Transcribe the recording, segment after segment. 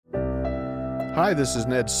Hi, this is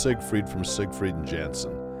Ned Siegfried from Siegfried and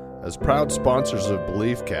Jensen. As proud sponsors of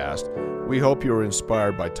BeliefCast, we hope you are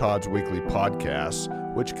inspired by Todd's weekly podcasts,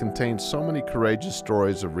 which contain so many courageous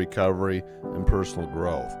stories of recovery and personal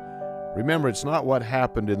growth. Remember, it's not what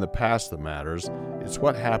happened in the past that matters, it's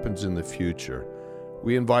what happens in the future.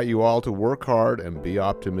 We invite you all to work hard and be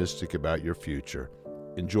optimistic about your future.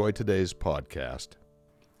 Enjoy today's podcast.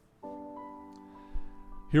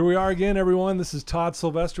 Here we are again, everyone. This is Todd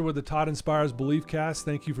Sylvester with the Todd Inspires BeliefCast.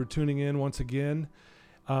 Thank you for tuning in once again.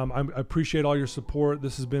 I appreciate all your support.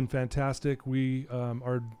 This has been fantastic. We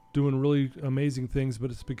are doing really amazing things,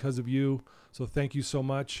 but it's because of you. So thank you so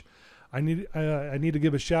much. I need to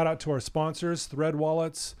give a shout out to our sponsors: Thread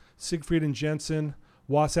Wallets, Siegfried and Jensen,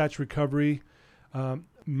 Wasatch Recovery,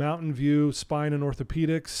 Mountain View Spine and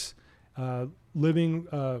Orthopedics, Living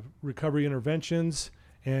Recovery Interventions,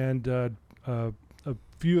 and a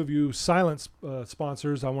few of you silent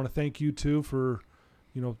sponsors. I want to thank you too for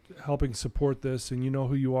helping support this, and you know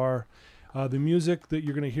who you are. The music that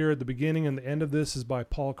you're going to hear at the beginning and the end of this is by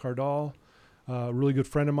Paul Cardall, a really good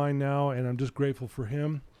friend of mine now, and I'm just grateful for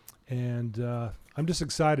him. And I'm just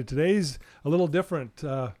excited. Today's a little different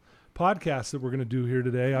podcast that we're going to do here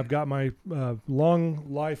today. I've got my long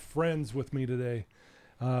life friends with me today,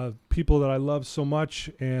 people that I love so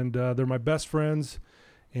much, and they're my best friends,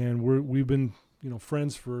 and we've been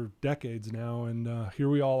friends for decades now, and here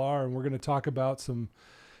we all are, and we're going to talk about some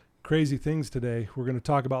crazy things today. We're going to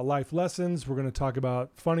talk about life lessons. We're going to talk about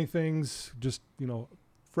funny things, just,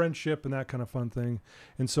 friendship and that kind of fun thing.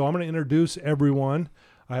 And so I'm going to introduce everyone.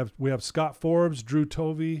 We have Scott Forbes, Drew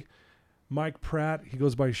Tovey, Mike Pratt. He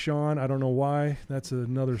goes by Sean. I don't know why. That's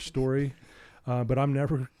another story, but I'm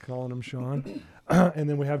never calling him Sean. And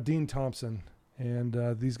then we have Dean Thompson,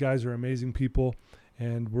 and these guys are amazing people.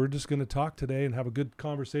 And we're just going to talk today and have a good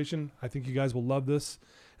conversation. I think you guys will love this.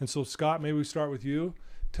 And so, Scott, maybe we start with you.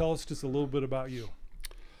 Tell us just a little bit about you.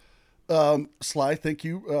 Sly, thank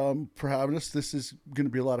you for having us. This is going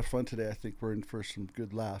to be a lot of fun today. I think we're in for some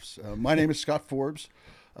good laughs. My name is Scott Forbes,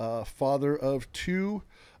 father of two,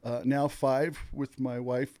 now five, with my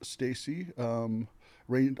wife, Stacy.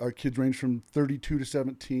 Our kids range from 32 to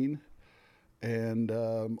 17. And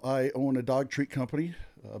I own a dog treat company,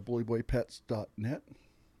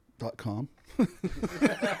 bullyboypets.net.com.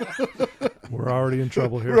 We're already in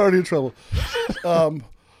trouble here. We're already in trouble. I've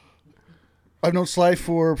known Sly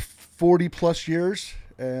for 40 plus years,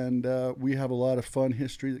 and we have a lot of fun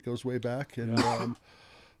history that goes way back. And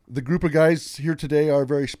the group of guys here today are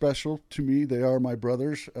very special to me. They are my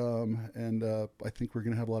brothers, and I think we're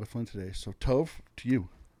going to have a lot of fun today. So, Tove, to you.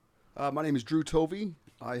 My name is Drew Tovey.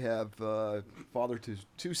 I have father to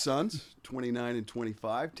two sons, 29 and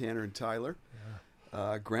 25, Tanner and Tyler.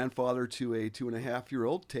 Yeah. Grandfather to a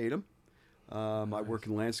 2.5-year-old, Tatum. Nice. I work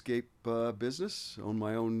in landscape business, own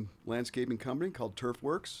my own landscaping company called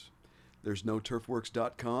TurfWorks. There's no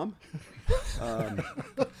turfworks.com.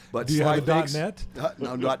 But do you have a .net?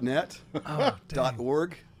 No, .net,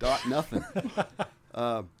 .org, .nothing.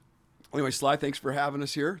 Anyway, Sly, thanks for having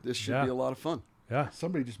us here. This should be a lot of fun. Yeah.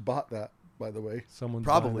 Somebody just bought that, by the way. Someone's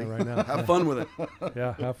probably right now. Have fun with it.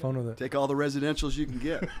 Yeah, have fun with it. Take all the residentials you can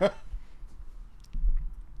get.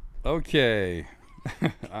 Okay.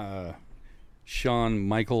 Sean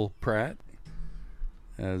Michael Pratt,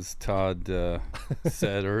 as Todd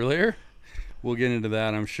said earlier. We'll get into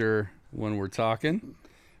that, I'm sure, when we're talking.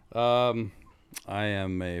 I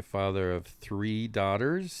am a father of 3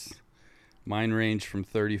 daughters. Mine range from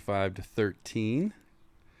 35 to 13.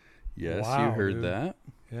 Yes, wow, you heard dude. That.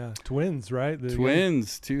 Yeah, twins, right?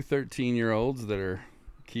 Twins, 2 13-year-olds that are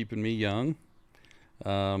keeping me young.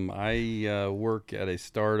 I work at a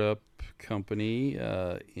startup company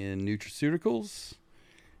in nutraceuticals,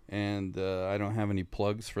 and I don't have any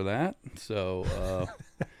plugs for that. So,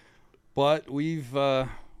 but we've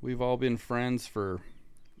all been friends for,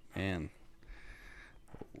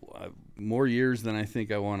 more years than I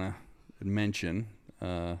think I want to mention.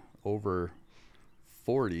 Over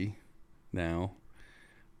 40 now.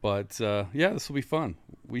 But this will be fun.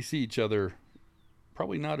 We see each other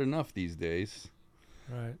probably not enough these days,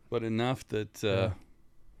 right? But enough that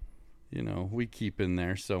we keep in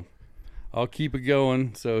there. So I'll keep it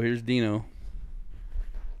going. So here's Dino.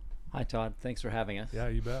 Hi, Todd. Thanks for having us. Yeah,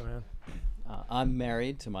 you bet, man. I'm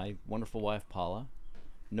married to my wonderful wife, Paula.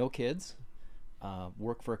 No kids.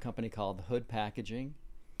 Work for a company called Hood Packaging,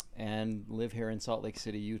 and live here in Salt Lake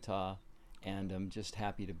City, Utah. And I'm just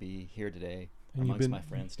happy to be here today amongst my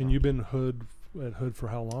friends. And you've been at Hood for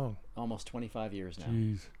how long? Almost 25 years now.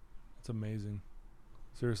 Jeez, that's amazing.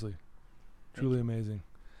 Seriously, truly amazing.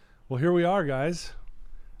 Well, here we are, guys.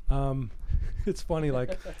 It's funny,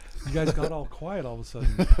 like you guys got all quiet all of a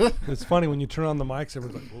sudden. It's funny when you turn on the mics,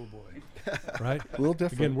 everyone's like, "Oh boy," right? A little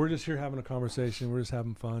different. Again, we're just here having a conversation. We're just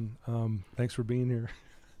having fun. Thanks for being here.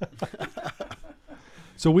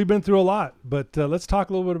 So we've been through a lot, but let's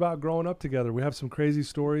talk a little bit about growing up together. We have some crazy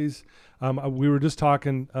stories. We were just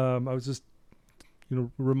talking. I was just,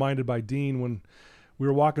 reminded by Dean when we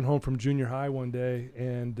were walking home from junior high one day,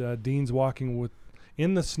 and Dean's walking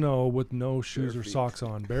in the snow with no shoes or socks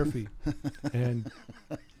on, bare feet, and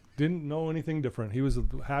didn't know anything different. He was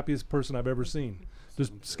the happiest person I've ever seen,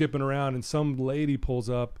 just skipping around. And some lady pulls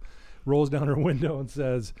up, rolls down her window, and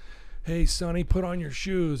says, "Hey, Sonny, put on your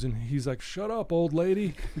shoes." And he's like, "Shut up, old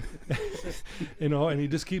lady." And he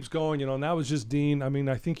just keeps going, and that was just Dean. I mean,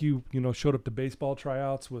 I think you showed up to baseball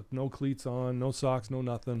tryouts with no cleats on, no socks, no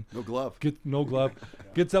nothing. No glove. No glove.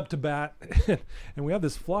 Gets up to bat. And we have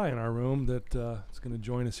this fly in our room that is going to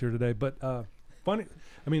join us here today. But funny,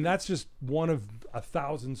 I mean, that's just one of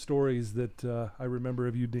 1,000 stories that I remember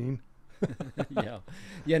of you, Dean.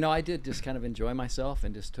 Yeah, I did just kind of enjoy myself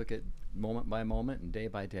and just took it moment by moment and day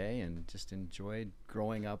by day, and just enjoyed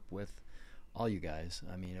growing up with all you guys.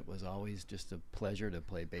 I mean, it was always just a pleasure to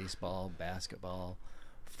play baseball, basketball,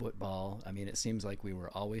 football. I mean, it seems like we were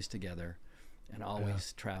always together and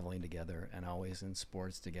always traveling together and always in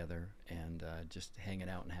sports together, and just hanging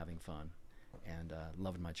out and having fun, and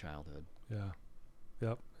loved my childhood. Yeah.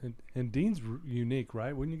 Yep. And Dean's unique,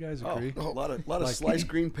 right? Wouldn't you guys agree? A lot of sliced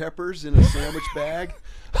green peppers in a sandwich bag.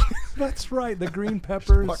 That's right, the green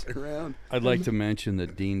peppers. Walking around. I'd like to mention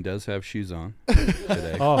that Dean does have shoes on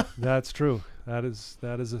today. Oh, that's true. That is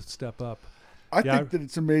a step up. I think that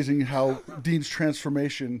it's amazing how Dean's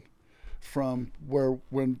transformation from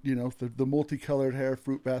when the multicolored hair,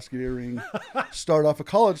 fruit basket earring, start off at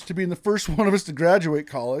college to being the first one of us to graduate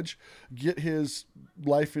college, get his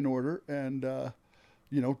life in order, and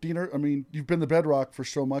Dean, I mean, you've been the bedrock for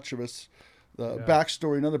so much of us. Another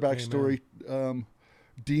backstory.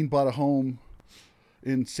 Dean bought a home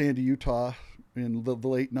in Sandy, Utah in the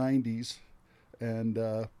late 90s.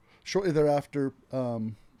 And shortly thereafter,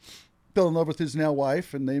 fell in love with his now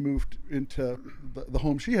wife, and they moved into the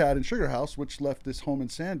home she had in Sugar House, which left this home in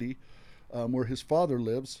Sandy, where his father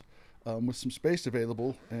lives, with some space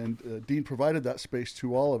available. And Dean provided that space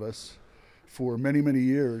to all of us for many, many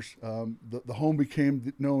years. The home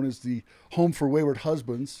became known as the Home for Wayward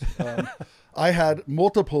Husbands. I had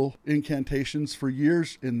multiple incantations for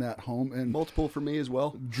years in that home. And multiple for me as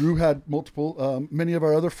well. Drew had multiple. Many of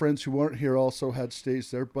our other friends who weren't here also had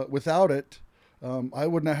stays there. But without it, I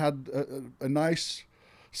wouldn't have had a nice,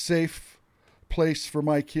 safe place for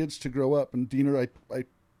my kids to grow up. And Diener, I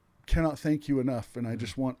cannot thank you enough. And I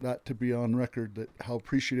just want that to be on record, that how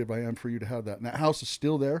appreciative I am for you to have that. And that house is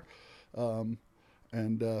still there.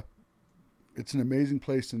 It's an amazing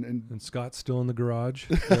place, and Scott's still in the garage.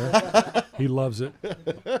 Yeah. He loves it.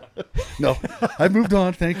 No, I've moved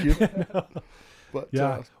on. Thank you. No. But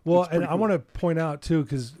yeah, well, and I want to point out too,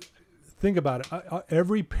 because think about it.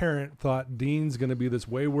 Every parent thought Dean's going to be this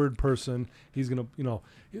wayward person. He's going to,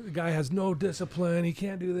 the guy has no discipline. He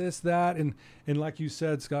can't do this, that, and like you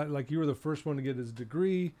said, Scott, like you were the first one to get his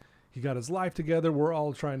degree. He got his life together. We're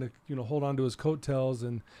all trying to, hold on to his coattails.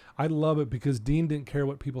 And I love it because Dean didn't care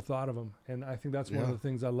what people thought of him. And I think that's one of the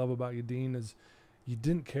things I love about you, Dean, is you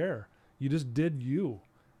didn't care. You just did you.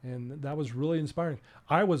 And that was really inspiring.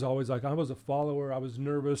 I was always like, I was a follower. I was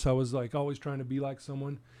nervous. I was like always trying to be like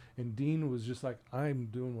someone. And Dean was just like, I'm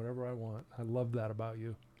doing whatever I want. I love that about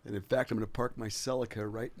you. And in fact, I'm going to park my Celica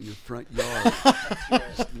right in your front yard.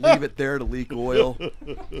 Just leave it there to leak oil.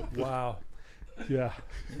 Wow. Yeah.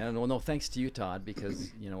 And no, thanks to you, Todd, because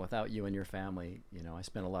without you and your family, I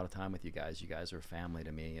spent a lot of time with you guys. You guys are family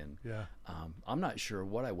to me, and I'm not sure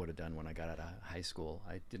what I would have done when I got out of high school.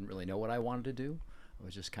 I didn't really know what I wanted to do. I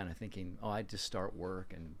was just kind of thinking, I'd just start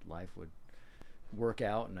work and life would work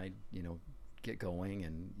out, and I'd get going.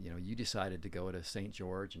 And you decided to go to St.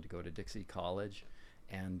 George and to go to Dixie College,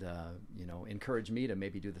 and encouraged me to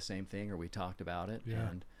maybe do the same thing, or we talked about it. Yeah.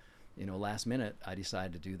 And last minute, I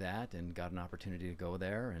decided to do that and got an opportunity to go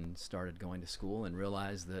there and started going to school and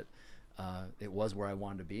realized that it was where I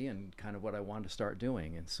wanted to be and kind of what I wanted to start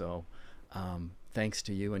doing. And so thanks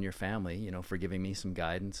to you and your family, for giving me some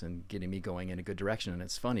guidance and getting me going in a good direction. And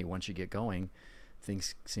it's funny, once you get going,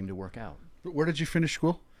 things seem to work out. Where did you finish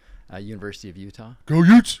school? University of Utah. Go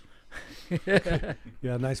Utes!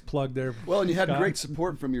 Yeah, nice plug there. Well, and you had Scott. great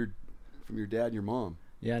support from your dad and your mom.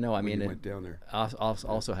 Yeah, no, I mean, you went down there.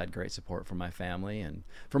 Also had great support from my family and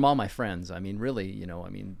from all my friends. I mean, really,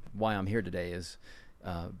 why I'm here today is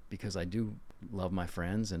because I do love my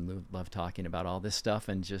friends and love talking about all this stuff,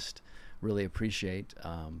 and just really appreciate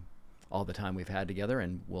all the time we've had together,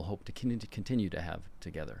 and we'll hope to continue to have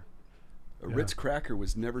together. A Ritz cracker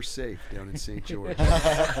was never safe down in St. George.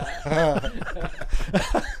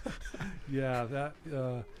 Yeah, that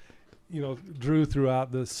Drew threw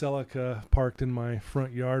out the Celica parked in my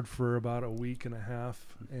front yard for about a week and a half,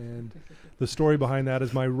 and the story behind that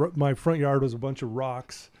is my front yard was a bunch of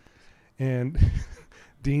rocks, and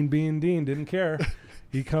Dean being Dean didn't care.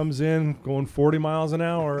 He comes in going 40 miles an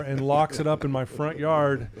hour and locks it up in my front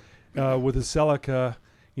yard with his Celica,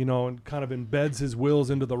 and kind of embeds his wheels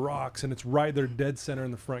into the rocks, and it's right there dead center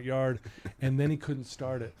in the front yard, and then he couldn't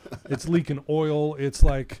start it. It's leaking oil. It's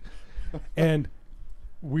like, and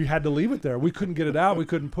we had to leave it there. We couldn't get it out. We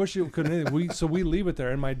couldn't push it. We couldn't anything. So we leave it there,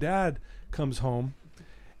 and my dad comes home,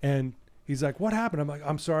 and he's like, "What happened?" I'm like,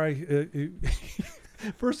 "I'm sorry."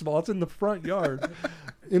 First of all, it's in the front yard,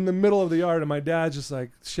 in the middle of the yard, and my dad's just like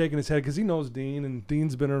shaking his head because he knows Dean, and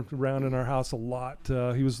Dean's been around in our house a lot.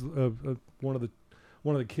 He was one of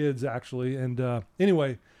the kids actually, and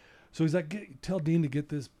anyway, so he's like, "Tell Dean to get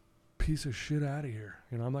this piece of shit out of here."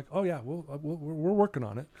 I'm like, "Oh yeah, we're working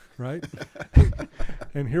on it, right?"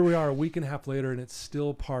 And here we are a week and a half later, and it's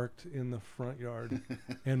still parked in the front yard.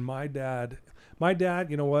 And my dad,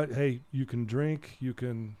 you know what? Hey, you can drink, you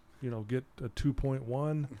can, get a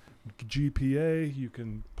 2.1 GPA, you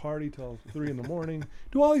can party till 3 a.m,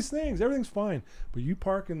 do all these things, everything's fine. But you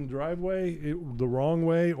park in the driveway the wrong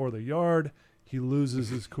way or the yard, he loses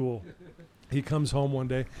his cool. He comes home one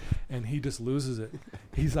day and he just loses it.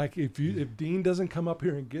 He's like, if Dean doesn't come up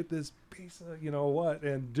here and get this piece of,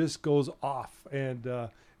 and just goes off. And it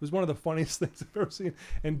was one of the funniest things I've ever seen.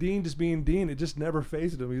 And Dean just being Dean, it just never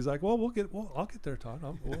fazed him. He's like, well, I'll get there, Todd.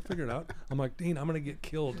 We'll figure it out. I'm like, Dean, I'm going to get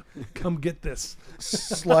killed. Come get this.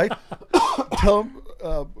 Sly,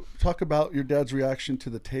 talk about your dad's reaction to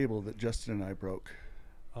the table that Justin and I broke.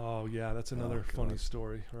 Oh yeah, that's another funny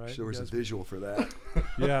story, right? There was a visual for that.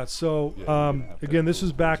 Yeah. So again, this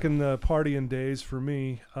was back in the partying days for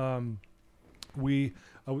me. I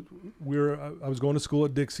was going to school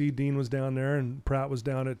at Dixie. Dean was down there, and Pratt was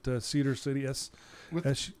down at Cedar City.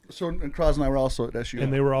 And Cross and I were also at SU,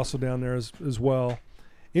 and they were also down there as well.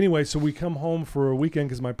 Anyway, so we come home for a weekend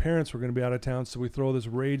because my parents were going to be out of town. So we throw this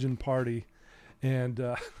raging party, and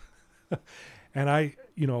and I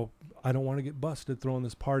don't want to get busted throwing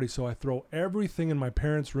this party, so I throw everything in my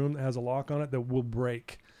parents' room that has a lock on it that will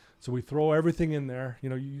break. So we throw everything in there.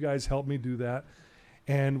 You guys helped me do that.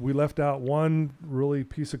 And we left out one really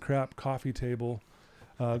piece of crap coffee table.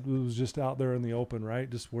 It was just out there in the open, right?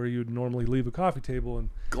 Just where you'd normally leave a coffee table. And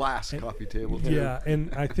coffee table, too. Yeah,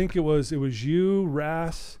 and I think it was you,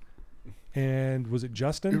 Ras, and was it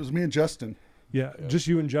Justin? It was me and Justin. Yeah, just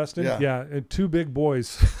you and Justin? Yeah. And two big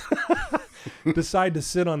boys. Decide to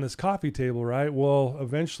sit on this coffee table, right? Well,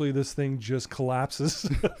 eventually this thing just collapses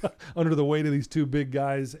under the weight of these two big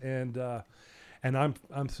guys, and I'm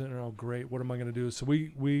sitting there, oh great, what am I going to do? So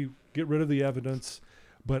we get rid of the evidence,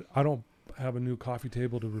 but I don't have a new coffee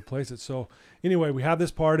table to replace it. So anyway, we have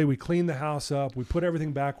this party, we clean the house up, we put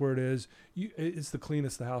everything back where it is. It's the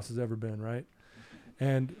cleanest the house has ever been, right?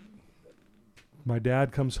 And my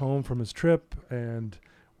dad comes home from his trip, and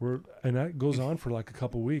that goes on for like a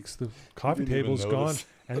couple weeks. The coffee table's gone,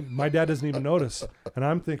 and my dad doesn't even notice. And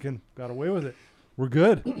I'm thinking, got away with it. We're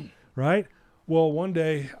good, right? Well, one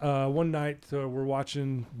night, we're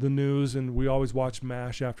watching the news, and we always watch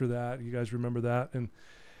MASH after that. You guys remember that? And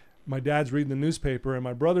my dad's reading the newspaper, and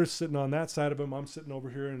my brother's sitting on that side of him. I'm sitting over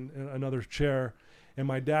here in another chair. And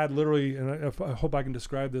my dad literally, and I hope I can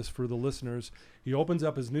describe this for the listeners, he opens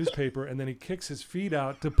up his newspaper and then he kicks his feet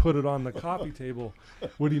out to put it on the coffee table,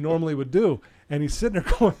 what he normally would do. And he's sitting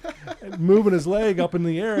there going, moving his leg up in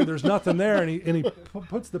the air, and there's nothing there. And he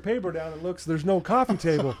puts the paper down and looks, there's no coffee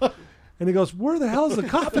table. And he goes, where the hell's the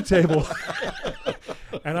coffee table?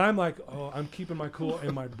 And I'm like, oh, I'm keeping my cool.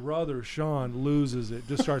 And my brother, Sean, loses it,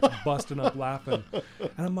 just starts busting up laughing.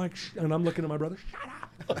 And I'm like, and I'm looking at my brother, shut up.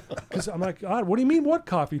 Because I'm like, God, what do you mean, what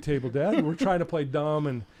coffee table, Dad? We're trying to play dumb.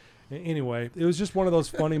 And anyway, it was just one of those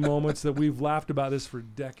funny moments that we've laughed about this for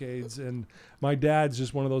decades. And my dad's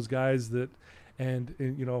just one of those guys that, and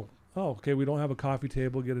oh, okay, we don't have a coffee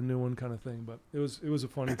table, get a new one kind of thing. But it was a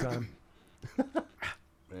funny time.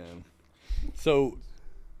 Man. So,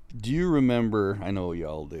 do you remember, I know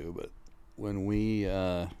y'all do, but when we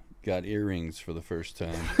got earrings for the first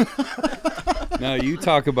time? Now, you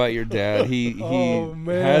talk about your dad. He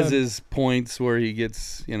has his points where he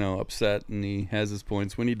gets, upset, and he has his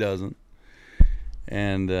points when he doesn't.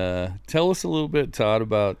 And tell us a little bit, Todd,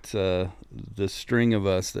 about the string of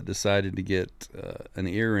us that decided to get an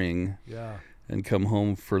earring and come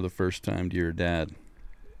home for the first time to your dad.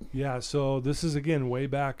 Yeah, so this is again way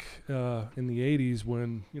back in the 80s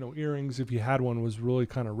when, earrings, if you had one, was really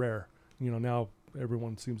kind of rare. Now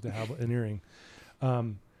everyone seems to have an earring.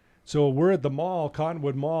 So we're at the mall,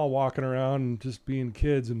 Cottonwood Mall, walking around and just being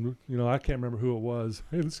kids, and I can't remember who it was.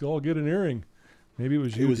 Hey, let's all get an earring. Maybe it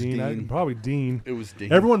was you, Dean. Probably Dean. It was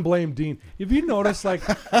Dean. Everyone blamed Dean. If you notice, like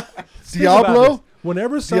Diablo,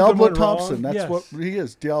 whenever something Diablo went Thompson. wrong, That's what he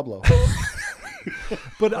is, Diablo.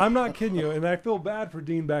 But I'm not kidding you, and I feel bad for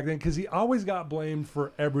Dean back then because he always got blamed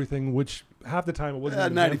for everything, which half the time it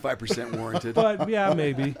wasn't. 95% warranted. But yeah,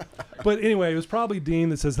 maybe. But anyway, it was probably Dean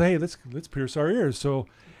that says, "Hey, let's pierce our ears." So,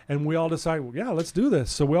 and we all decide, well, yeah, let's do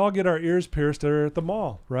this. So we all get our ears pierced there at the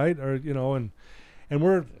mall, right? Or and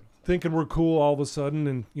we're thinking we're cool all of a sudden,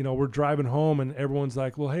 and we're driving home, and everyone's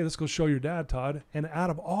like, "Well, hey, let's go show your dad, Todd." And out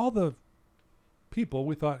of all the people,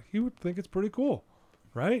 we thought he would think it's pretty cool.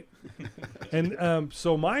 Right. And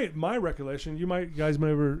so my recollection, you guys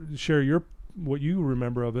may ever share what you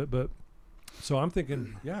remember of it, but so I'm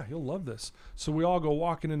thinking, yeah, he'll love this. So we all go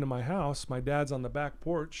walking into my house. My dad's on the back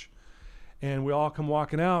porch, and we all come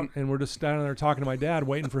walking out, and we're just standing there talking to my dad,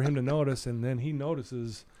 waiting for him to notice. And then he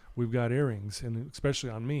notices we've got earrings, and especially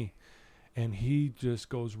on me. And he just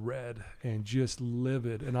goes red and just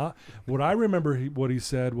livid. And what I remember what he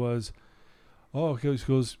said was, oh, he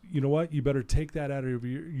goes, you know what? You better take that out of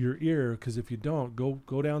your ear, because if you don't,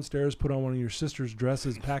 go downstairs, put on one of your sister's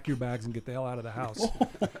dresses, pack your bags, and get the hell out of the house.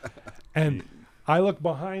 And I look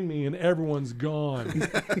behind me, and everyone's gone.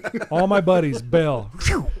 All my buddies bail.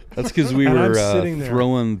 That's because we And I'm were sitting there.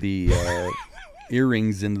 throwing the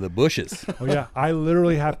earrings into the bushes. Oh, yeah. I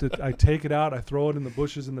literally I take it out, I throw it in the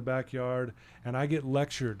bushes in the backyard, and I get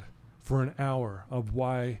lectured for an hour of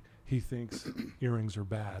why he thinks earrings are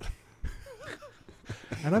bad.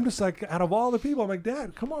 And I'm just like, out of all the people, I'm like,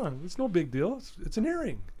 Dad, come on. It's no big deal. It's an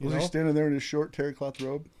earring. Was he standing there in his short terry cloth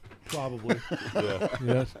robe? Probably.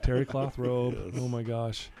 Yeah, terry cloth robe. Yes. Oh, my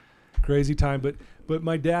gosh. Crazy time. But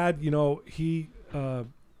my dad, he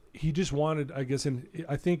just wanted, I guess, and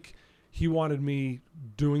I think he wanted me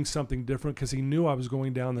doing something different because he knew I was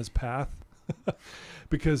going down this path.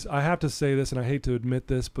 Because I have to say this, and I hate to admit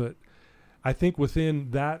this, but I think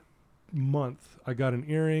within that month I got an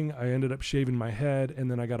earring, I ended up shaving my head,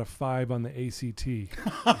 and then I got a 5 on the ACT.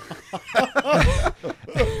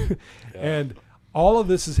 And all of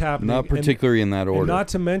this is happening, Not particularly in that order. And not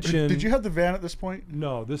to mention, Did you have the van at this point?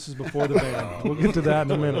 no, this is before the van. We'll get to that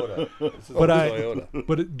in a minute.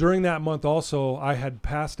 But during that month also, I had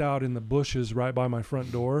passed out in the bushes right by my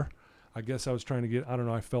front door. I guess I was trying to get, I don't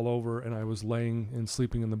know, I fell over and I was laying and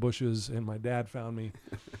sleeping in the bushes, and my dad found me.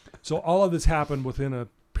 So all of this happened within a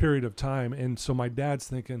period of time, and so my dad's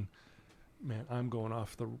thinking, man, I'm going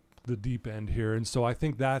off the deep end here. And so I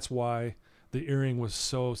think that's why the earring was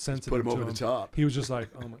so sensitive. Put him over the top. He was just like,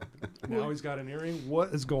 oh my, now he's got an earring. What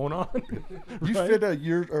is going on? You Right? fit a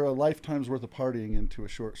year or a lifetime's worth of partying into a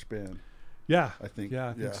short span. Yeah, I think. Yeah,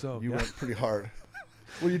 I think so. You Yeah. went pretty hard.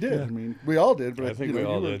 Well, you did. Yeah. I mean, we all did. But I think we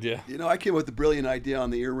all did, yeah. I came up with the brilliant idea on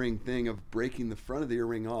the earring thing of breaking the front of the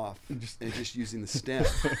earring off and just using the stem,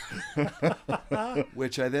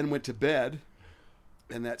 which I then went to bed,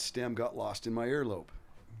 and that stem got lost in my earlobe.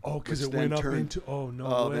 Oh, because it Which then went up turned- into, oh,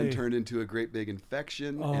 no way. Then turned into a great big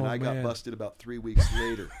infection, Oh, and I got man. busted about 3 weeks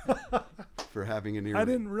later for having an earring. I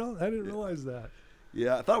didn't realize that.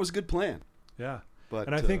 Yeah, I thought it was a good plan. Yeah. But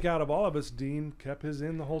And I think out of all of us, Dean kept his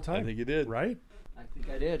in the whole time. I think you did. Right? I think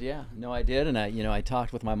I did, yeah. No, I did, and I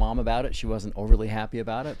talked with my mom about it. She wasn't overly happy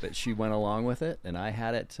about it, but she went along with it, and I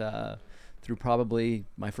had it through probably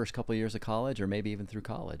my first couple of years of college, or maybe even through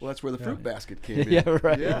college. well, that's where the fruit basket came in. Yeah,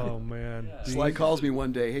 right. Yeah. Oh, man. Dean- Sly calls me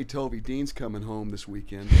one day, hey, Toby, Dean's coming home this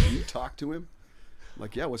weekend. Can you talk to him? I'm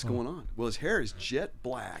like, yeah, what's going on? Well, his hair is jet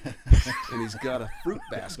black, and he's got a fruit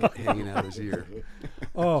basket hanging out his ear.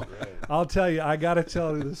 Oh, I'll tell you, I got to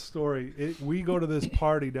tell you this story. We go to this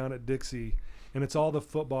party down at Dixie, and it's all the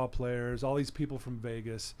football players, all these people from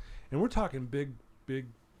Vegas, and we're talking big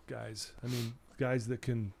guys. I mean, guys that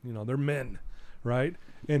can, they're men, right?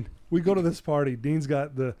 And we go to this party. Dean's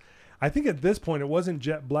got I think at this point it wasn't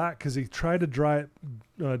jet black because he tried to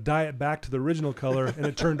dye it back to the original color, and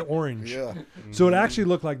it turned orange. Yeah. So it actually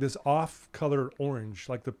looked like this off-color orange,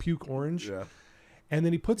 like the puke orange. Yeah. And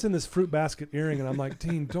then he puts in this fruit basket earring, and I'm like,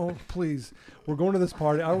 Dean, don't, please. We're going to this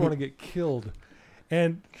party. I don't want to get killed.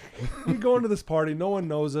 And we go into this party. No one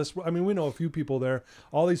knows us. I mean, we know a few people there,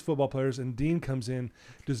 all these football players, and Dean comes in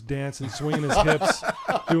just dancing, swinging his hips,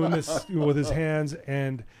 doing this with his hands,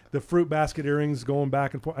 and the fruit basket earrings going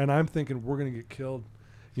back and forth. And I'm thinking, we're going to get killed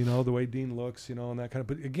the way Dean looks, and that kind of.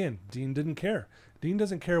 But again, Dean didn't care. Dean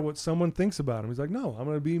doesn't care what someone thinks about him. He's like, no, I'm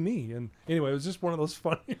going to be me. And anyway, it was just one of those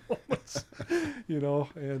funny moments,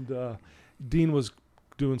 And Dean was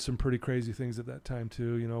doing some pretty crazy things at that time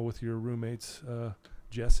too, with your roommates,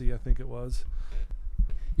 Jesse, I think it was.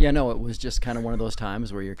 Yeah, no, it was just kind of one of those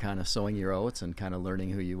times where you're kind of sowing your oats and kind of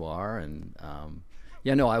learning who you are. And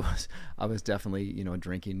I was definitely,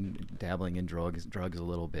 drinking, dabbling in drugs a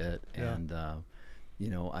little bit. Yeah. And,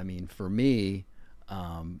 I mean, for me,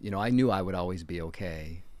 I knew I would always be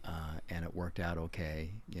okay, and it worked out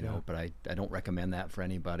okay, but I don't recommend that for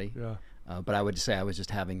anybody. Yeah. But I would say I was just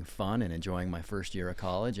having fun and enjoying my first year of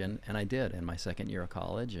college, and I did, and my second year of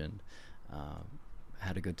college, and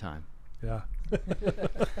had a good time. Yeah.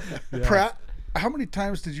 Pratt, how many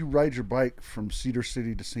times did you ride your bike from Cedar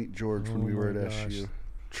City to St. George when we were at SU?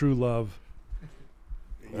 True love.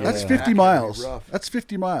 That's Yeah. 50 That can be miles. rough. That's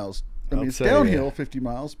 50 miles. I mean, I'll it's tell downhill ya. 50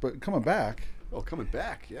 miles, but coming back. Oh, coming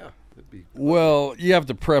back, yeah. That'd be. Well, you have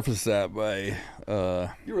to preface that by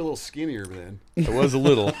You were a little skinnier then. I was a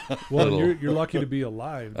little. Well, little. you're lucky to be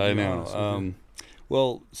alive. To I be honest with you. know.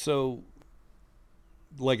 Well, so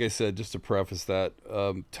like I said, just to preface that,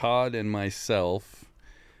 Todd and myself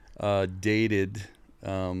dated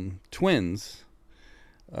twins,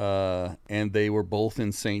 and they were both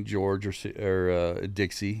in St. George or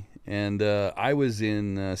Dixie, and I was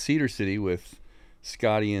in Cedar City with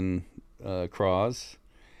Scotty and Cross,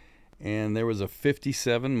 and there was a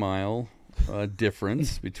 57-mile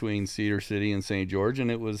difference between Cedar City and St. George,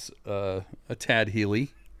 and it was a tad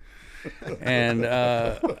hilly. And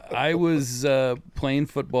I was playing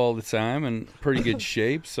football at the time and pretty good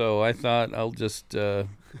shape, so I thought I'll just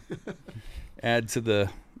add to the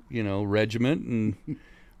regiment and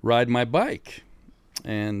ride my bike.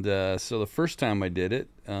 And so the first time I did it,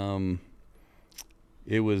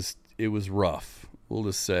 it was rough. We'll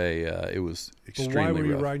just say it was extremely But why were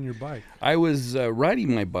you rough. riding your bike? I was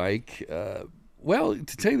riding my bike. Well,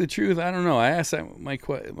 to tell you the truth, I don't know. I asked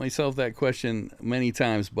myself that question many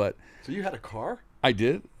times, but So you had a car? I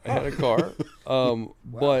did. I had a car,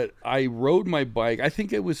 but I rode my bike. I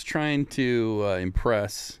think I was trying to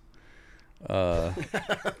impress The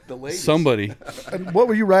ladies. somebody. And what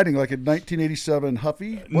were you riding, like a 1987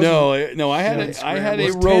 Huffy? No, I had Yeah, I had It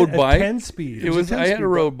a was road 10 bike. 10-speed. It was. a I had 10-speed a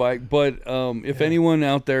road bike, but if anyone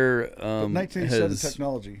out there 1987 has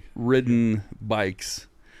technology. ridden bikes,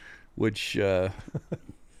 which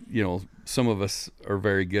some of us are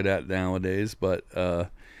very good at nowadays, but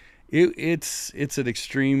it's an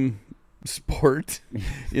extreme sport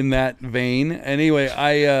in that vein. Anyway,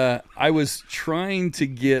 I was trying to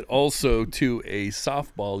get also to a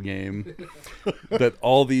softball game that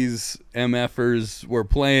all these MFers were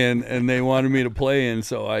playing, and they wanted me to play in,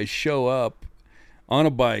 so I show up on a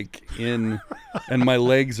bike and my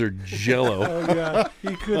legs are jello. Oh yeah,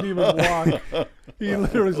 he couldn't even walk. He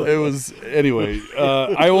literally was like, It was anyway.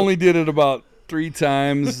 I only did it about 3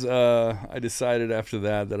 times. I decided after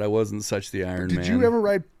that I wasn't such the Iron Man. Did you ever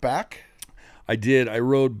ride back? I did. I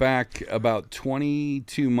rode back about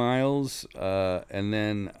 22 miles, and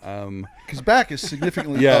then Because back is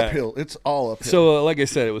significantly Yeah. uphill. It's all uphill. so like I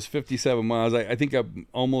said, it was 57 miles. I think I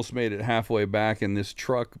almost made it halfway back, and this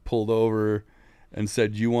truck pulled over and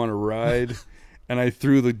said, "You want to ride?" And I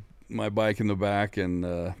threw my bike in the back, and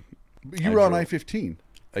you were on drove. I-15.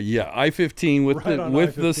 yeah, I-15 with Right on the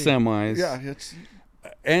I-15. semis. Yeah, it's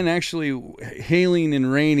And actually hailing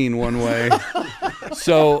and raining one way.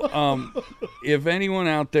 So if anyone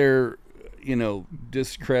out there,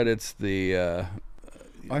 discredits the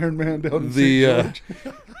Iron Man down in The, St.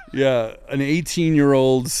 George. an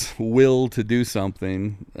 18-year-old's will to do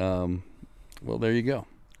something, well, there you go.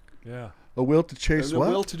 yeah. A will to chase The what?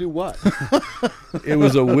 will to do what? It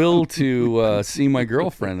was a will to see my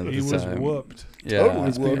girlfriend at He the was time. whooped. Yeah,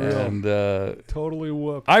 Totally whooped. and Totally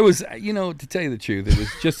whooped. I was, to tell you the truth, it was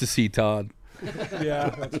just to see Todd. Yeah,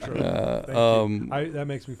 that's true. Thank you. That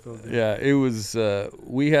makes me feel good. Yeah, it was.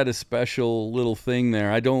 We had a special little thing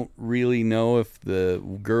there. I don't really know if the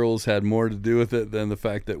girls had more to do with it than the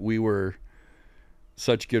fact that we were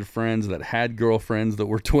such good friends that had girlfriends that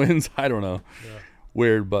were twins. I don't know. Yeah.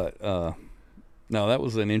 Weird, but no, that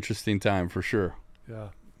was an interesting time for sure. Yeah,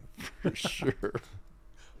 For sure.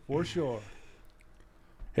 for sure.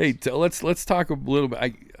 Hey, let's talk a little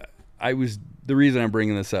bit. I was the reason I'm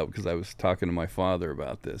bringing this up because I was talking to my father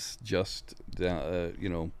about this just a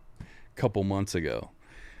couple months ago.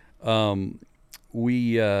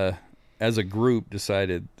 We as a group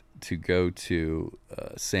decided to go to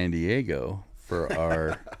San Diego for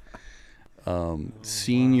our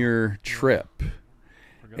senior trip,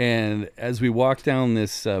 God. And as we walk down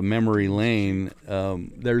this memory lane,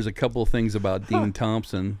 there's a couple things about Dean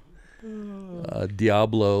Thompson,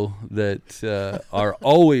 Diablo, that are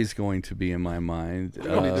always going to be in my mind. We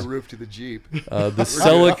don't need the roof to the Jeep. The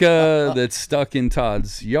Celica that's stuck in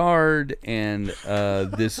Todd's yard, and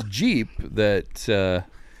this Jeep that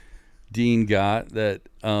Dean got that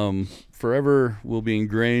forever will be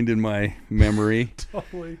ingrained in my memory.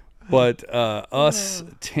 Totally. But us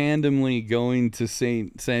tandemly going to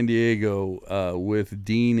San Diego with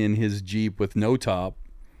Dean in his Jeep with no top,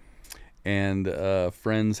 and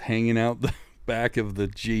friends hanging out the back of the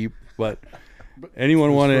Jeep. But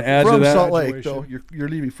anyone want to add to From that? Salt Lake, though. You're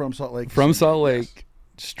leaving from Salt Lake. From Salt Lake,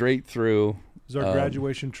 straight through. It was our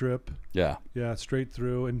graduation trip. Yeah. Yeah, straight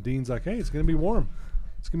through. And Dean's like, hey, it's going to be warm.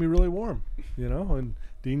 It's going to be really warm, you know? And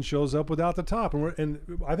Dean shows up without the top.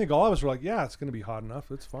 And I think all of us were like, yeah, it's going to be hot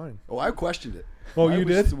enough. It's fine. Oh, I questioned it. Oh, I you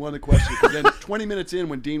was did? the one that questioned it. 'Cause then 20 minutes in,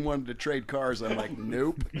 when Dean wanted to trade cars, I'm like,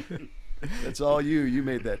 nope. That's all you. You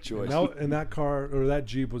made that choice. And that car, or that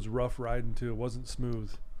Jeep, was rough riding, too. It wasn't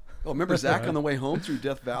smooth. Oh, remember Zach on the way home through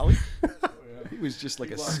Death Valley? He was just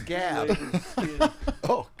like a scab.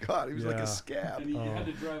 Oh, God. He was like Yeah. a scab. he had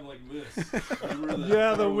to drive like this.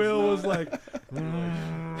 Yeah, the wheel was like...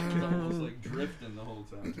 almost like drifting the whole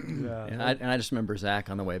time. Yeah. And I just remember Zach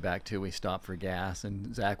on the way back too. We stopped for gas,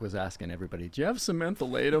 and Zach was asking everybody, "Do you have some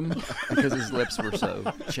mentholatum?" Because his lips were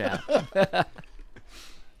so chapped.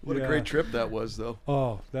 What a Yeah. great trip that was, though.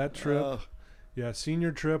 Oh, that trip. Oh. Yeah,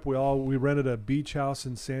 senior trip. We rented a beach house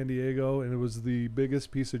in San Diego, and it was the biggest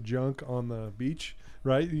piece of junk on the beach.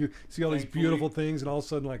 Right? You see all these Thankfully. beautiful things, and all of a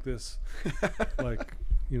sudden, like this, like,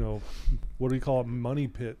 you know, what do you call it? Money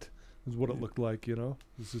pit is what it looked like. You know,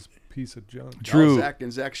 it's this piece of junk. Drew.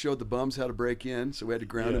 Zach showed the bums how to break in, so we had to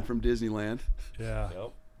ground him Yeah. from Disneyland. Yeah.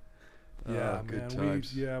 Yep. Yeah, Oh, good man.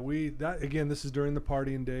 times. That again. This is during the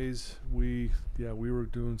partying days. We were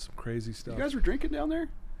doing some crazy stuff. You guys were drinking down there?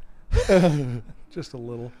 Just a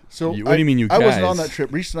little. So What do you mean you I wasn't on guys? that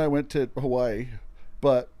trip. Reese and I went to Hawaii,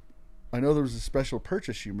 but I know there was a special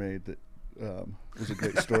purchase you made that was a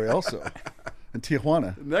great story also. In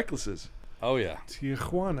Tijuana. The necklaces. Oh, yeah.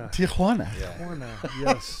 Tijuana. Tijuana. Tijuana.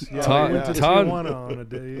 Yes. Yeah, Todd- we went to Todd- Tijuana on a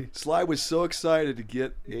day. Sly was so excited to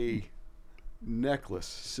get a necklace,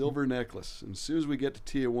 silver necklace. And as soon as we get to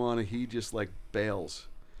Tijuana, he just like bails.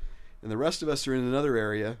 And the rest of us are in another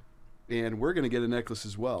area, and we're going to get a necklace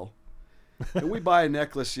as well. And we buy a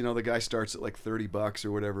necklace, you know, the guy starts at like $30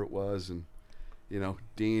 or whatever it was. And, you know,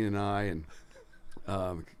 Dean and I and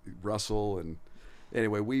Russell. And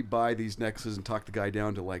anyway, we buy these necklaces and talk the guy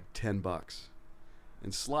down to like $10.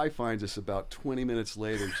 And Sly finds us about 20 minutes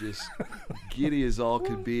later, just giddy as all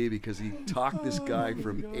could be, because he talked this guy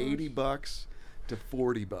from $80 to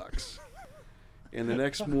 $40. And the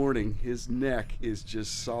next morning, his neck is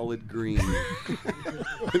just solid green.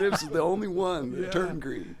 And it was the only one that Yeah. turned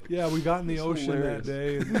green. Yeah, we got in the It's ocean hilarious. that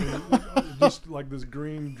day, and just like this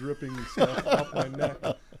green dripping stuff off my neck.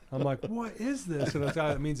 I'm like, what is this? And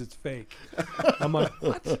it means it's fake. I'm like,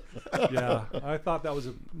 what? Yeah, I thought that was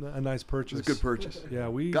a nice It purchase. was a good purchase. Yeah,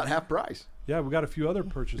 we Got half price. Yeah, we got a few other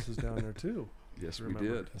purchases down there too. Yes, we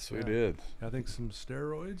Remember. did. Yes, we Yeah. did. I think some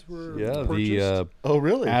steroids were Yeah, purchased. the Oh,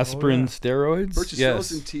 really? aspirin yeah. steroids. Purchased Yes.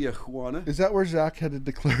 those in Tijuana. Is that where Zach had to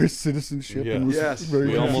declare his citizenship? Yeah. And was Yes. very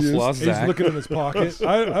We almost confused? lost He's Zach. looking in his pocket.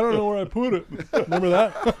 I don't know where I put it. Remember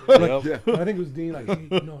that? Like, Yep. I think it was Dean. Like, hey,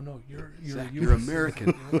 no, you're Zach, a you're US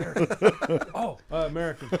American. You're American. Oh,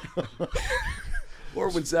 American. Or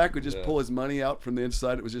when Zach would just Yeah. pull his money out from the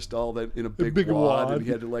inside, it was just all that in a big, big wad, wad. and he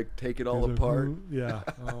had to like take it all He's like, apart. Yeah.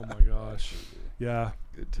 Oh my gosh. Yeah.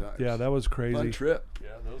 Good times. Yeah, that was crazy. Fun trip. Yeah,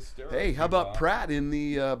 those steroids. Hey, how about Pratt in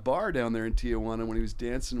the bar down there in Tijuana when he was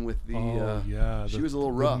dancing with the? Oh yeah. she the- was a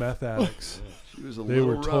little the rough. Meth addicts. She was a They little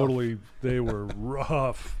were rough. totally. They were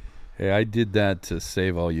rough. Hey, I did that to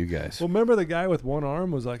save all you guys. Well, remember the guy with one arm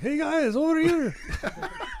was like, "Hey guys, over here."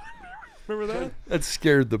 Remember that? That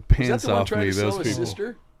scared the Was that pants the one off trying me. to sell Those his people.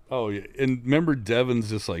 sister? Oh yeah, and remember Devin's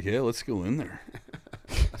just like, "Yeah, let's go in there.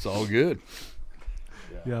 It's all good."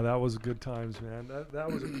 Yeah, that was good times, man.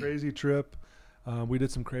 That was a crazy trip. We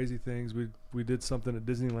did some crazy things. We did something at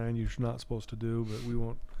Disneyland you're not supposed to do, but we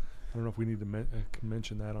won't. I don't know if we need to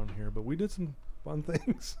mention that on here, but we did some fun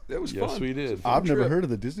things. That was Yes, fun. we did. I've never trip. heard of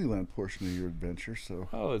the Disneyland portion of your adventure, so.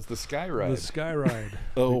 Oh, it's the Sky The Ride. Sky Ride.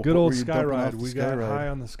 Oh, The good what old were you Sky dumping Ride. off the We Sky got Ride? high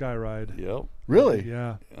on the Sky Ride. Yep. Really?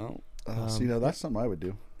 Yeah. Yep. See, now that's something I would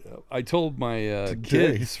do. Yep. I told my Today.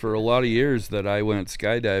 kids for a lot of years that I went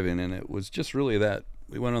skydiving, and it was just really that.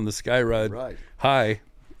 We went on the Sky Ride Right. high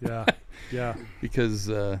Yeah. Yeah. because,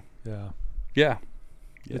 Yeah. yeah,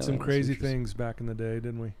 Did Yeah, some that was crazy interesting. things back in the day,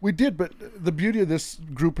 didn't we? We did, but the beauty of this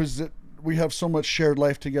group is that we have so much shared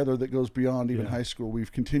life together that goes beyond even Yeah. high school.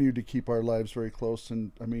 We've continued to keep our lives very close,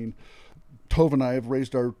 and I mean, Tove and I have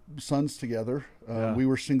raised our sons together. Yeah. We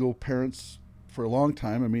were single parents for a long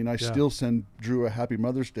time. I mean, I still send Drew a Happy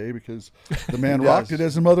Mother's Day because the man rocked it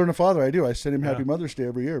as a mother and a father. I do. I send him Happy Yeah. Mother's Day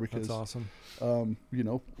every year because That's awesome. you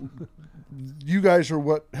know, you guys are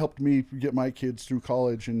what helped me get my kids through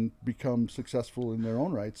college and become successful in their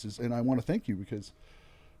own rights. And I want to thank you because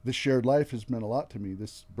this shared life has meant a lot to me,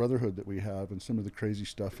 this brotherhood that we have and some of the crazy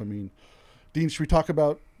stuff. I mean, Dean, should we talk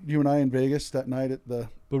about you and I in Vegas that night at the...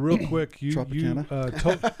 But real quick,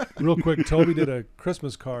 real quick, Toby did a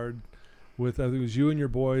Christmas card with I think it was you and your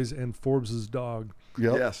boys and Forbes's dog.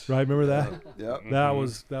 Yep. Yes. Right? Remember that? Yep. That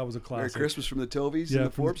was a Merry classic. Christmas from the Tovies Yeah, and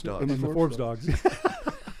the from- Forbes dogs. and And the Forbes dogs.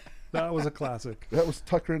 That was a classic. That was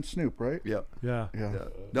Tucker and Snoop, right? Yep. Yeah. Yeah. Yeah.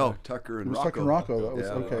 No, Tucker It and was Rocco. Tucker and Rocco. That was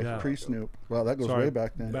Yeah. okay. Yeah. Pre-Snoop. Wow, that goes Sorry. way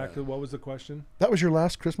back then. Back to what was the question? That was your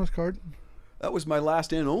last Christmas card? That was my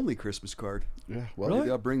last and only Christmas card. Yeah. Well, Really?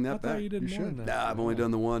 Maybe I'll bring I that thought back. you did You more should. than that. Nah, I've only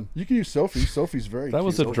done the one. you can use Sophie. Sophie's very That cute.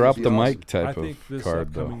 was a Those drop would the be mic awesome. type I think of this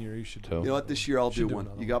card, though. upcoming year you should do. Tell. You know what? This year I'll Should do do one.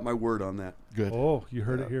 another You got my word on that. Good. Oh, you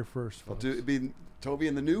heard it here first. I'll folks. do it'd be Toby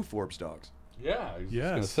and the new Forbes dogs. Yeah, I was just Yes.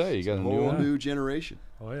 gonna say you got a new Whole one. new generation.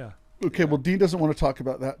 Oh yeah. Okay, well, Dean doesn't want to talk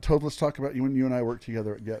about that. Tove, let's talk about you when you and I worked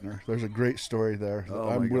together at Getner. There's a great story there that Oh,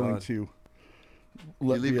 I'm my willing God. to You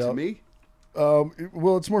let leave be it to out. me?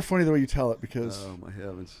 Well, it's more funny the way you tell it because Oh my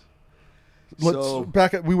heavens. let's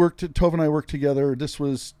back at Tove and I worked together. This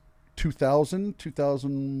was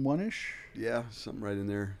 2001-ish. Yeah, something right in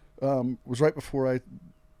there. Was right before I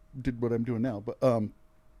did what I'm doing now. But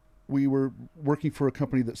we were working for a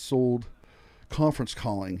company that sold conference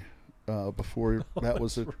calling before that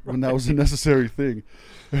was when that was a necessary thing.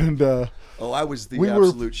 And Oh, I was the We were-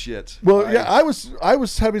 absolute shit. I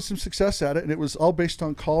was having some success at it, and it was all based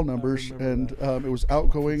on call numbers, and remember it was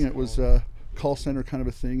outgoing. It was call center kind of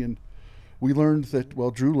a thing, and we learned that.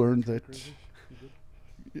 Well, Drew learned that.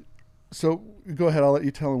 So go ahead. I'll let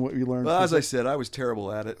you tell him what you learned. Well, as I said, I was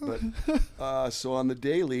terrible at it, but so on the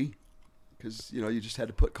daily, because you just had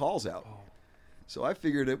to put calls out. So I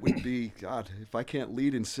figured it would be, God, if I can't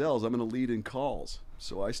lead in sales, I'm going to lead in calls.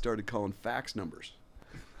 So I started calling fax numbers,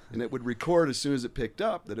 and it would record as soon as it picked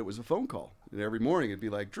up that it was a phone call. And every morning it'd be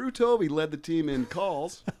like, Drew Tovey led the team in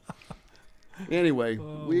calls. Anyway,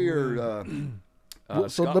 we're. so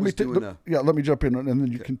Scott let me was doing a. let me jump in, and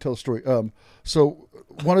then you can tell a story. So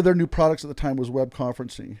one of their new products at the time was web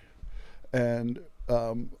conferencing, and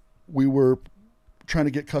we were trying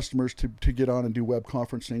to get customers to get on and do web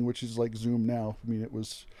conferencing, which is like Zoom now. I mean,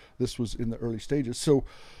 this was in the early stages. So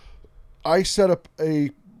I set up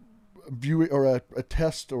a view or a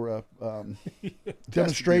test or a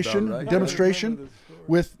demonstration right. demonstration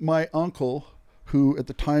with my uncle, who at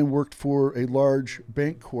the time worked for a large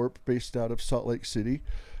bank corp based out of Salt Lake City.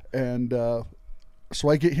 And so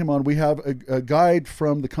I get him on. We have a guide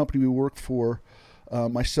from the company we work for,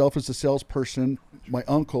 myself as the salesperson, my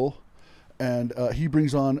uncle, and he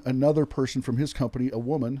brings on another person from his company, a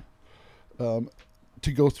woman,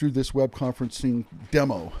 to go through this web conferencing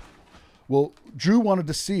demo. Well, Drew wanted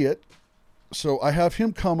to see it, so I have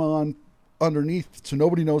him come on underneath so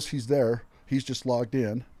nobody knows he's there. He's just logged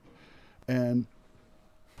in. And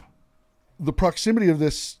the proximity of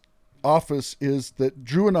this office is that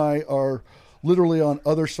Drew and I are literally on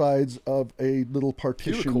other sides of a little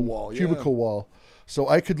partition Cubicle wall. So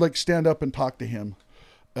I could like stand up and talk to him.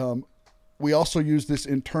 We also use this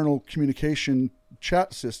internal communication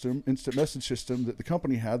chat system, instant message system that the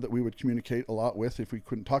company had that we would communicate a lot with if we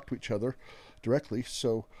couldn't talk to each other directly.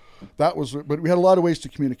 So that was, but we had a lot of ways to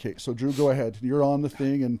communicate. So Drew, go ahead. You're on the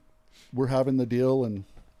thing and we're having the deal. And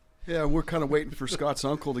Yeah, we're kind of waiting for Scott's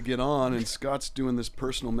uncle to get on, and Scott's doing this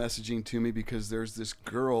personal messaging to me because there's this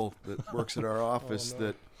girl that works at our office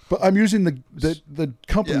that but I'm using the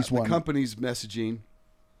company's the one. company's messaging,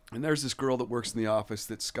 and there's this girl that works in the office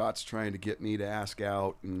that Scott's trying to get me to ask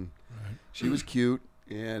out, and she was cute.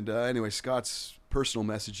 And anyway, Scott's personal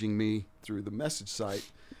messaging me through the message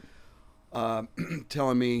site,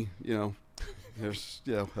 telling me, there's,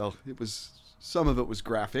 well, it was, some of it was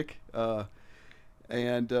graphic.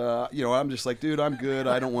 And, I'm just like, dude, I'm good.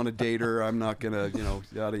 I don't want to date her. I'm not going to,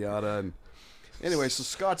 yada, yada. And anyway, so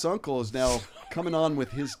Scott's uncle is now coming on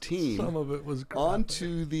with his team Some of it was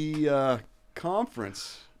onto the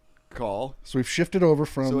conference call. So we've shifted over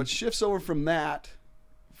from, So it shifts over from our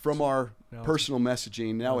Now it's- personal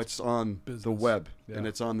messaging. Now it's on business. the web, and Yeah.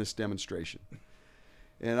 it's on this demonstration.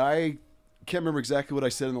 And I can't remember exactly what I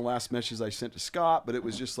said in the last message I sent to Scott, but it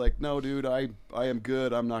was just like, no, dude, I am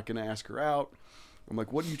good. I'm not going to ask her out. I'm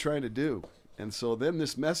like, what are you trying to do? And so then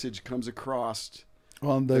this message comes across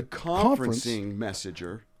On the the conference, conferencing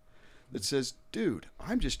messenger that says, dude,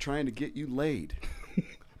 I'm just trying to get you laid.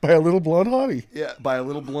 by a little blonde hottie. Yeah, by a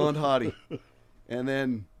little blonde hottie. And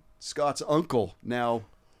then Scott's uncle now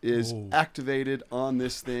is activated on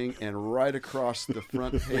this thing, and right across the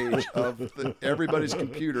front page of everybody's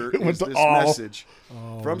computer is this message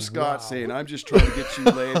from Scott saying, I'm just trying to get you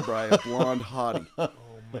laid by a blonde hottie.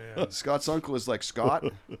 Man. Scott's uncle is like, Scott,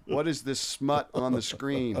 what is this smut on the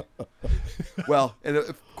screen? Well, and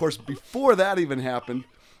of course, before that even happened,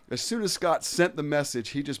 as soon as Scott sent the message,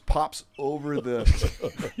 he just pops over the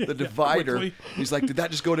divider. Quickly. He's like, did that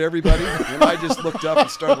just go to everybody? And I just looked up and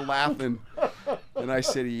started laughing. And I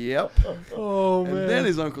said, yep. Oh, man. And then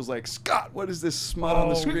his uncle's like, Scott, what is this smut on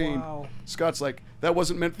the screen? Wow. Scott's like, that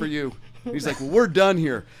wasn't meant for you. He's like, well, we're done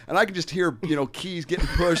here. And I can just hear, keys getting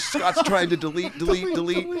pushed. Scott's trying to delete.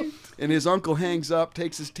 And his uncle hangs up,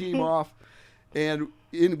 takes his team off. And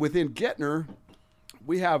within Getner,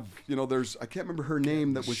 we have, there's, I can't remember her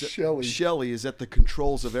name, that was Shelley. Shelley is at the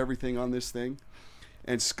controls of everything on this thing.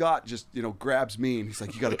 And Scott just, grabs me and he's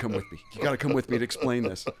like, you got to come with me. You got to come with me to explain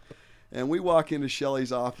this. And we walk into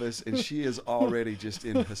Shelley's office, and she is already just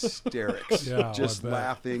in hysterics, Yeah, just I bet.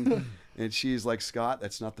 laughing. And she's like, Scott,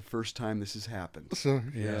 that's not the first time this has happened. So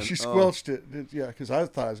Yeah. she squelched it. Yeah, because I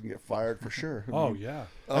thought I was going to get fired for sure. I Oh, mean, yeah.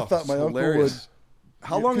 I thought my it's uncle hilarious.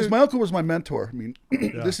 How long Because has my uncle was my mentor. I mean,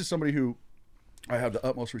 this is somebody who I have the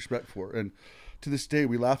utmost respect for. And to this day,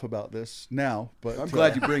 we laugh about this now. But I'm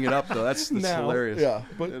glad you bring it up, though. That's Now. hilarious. Yeah,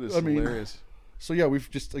 but, It is I mean, hilarious. So, yeah, we've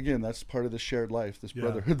just, again, that's part of the shared life, this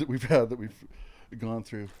brotherhood that we've had, that we've gone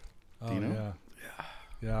through. Oh, Dino? yeah.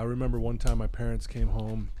 Yeah, I remember one time my parents came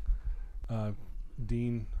home.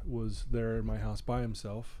 Dean was there in my house by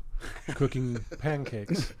himself cooking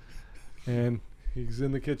pancakes. And he's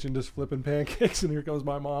in the kitchen just flipping pancakes, and here comes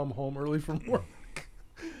my mom home early from work.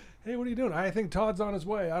 Hey, what are you doing? I think Todd's on his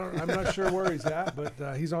way. I'm not sure where he's at,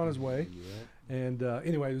 but he's on his way. And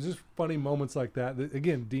anyway, it was just funny moments like that.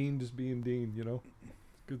 Again, Dean just being Dean,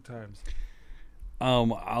 Good times.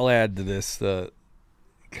 I'll add to this the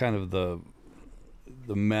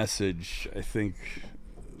message. I think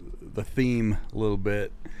the theme a little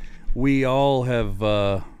bit. We all have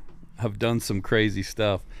done some crazy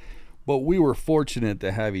stuff, but we were fortunate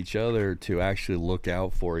to have each other to actually look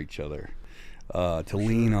out for each other, to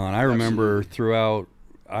lean on. I remember throughout,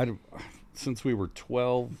 since we were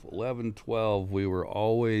 11, 12, we were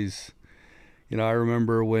always, I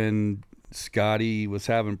remember when Scotty was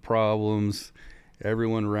having problems,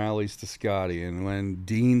 everyone rallies to Scotty. And when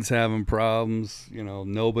Dean's having problems,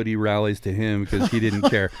 nobody rallies to him because he didn't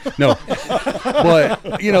care. No.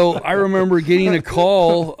 But, I remember getting a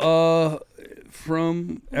call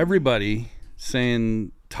from everybody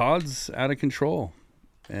saying Todd's out of control.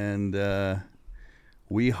 And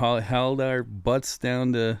we held our butts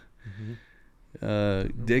down to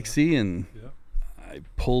Dixie, and I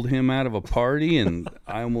pulled him out of a party, and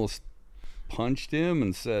I almost punched him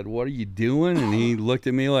and said, what are you doing? And he looked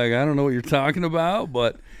at me like, I don't know what you're talking about.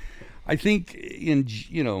 But I think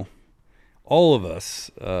all of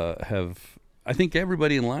us I think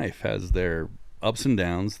everybody in life has their ups and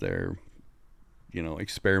downs, their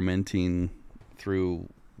experimenting through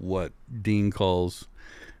what Dean calls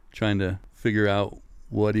trying to figure out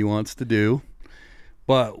what he wants to do.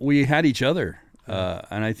 But we had each other.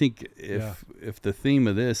 And I think if the theme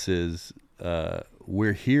of this is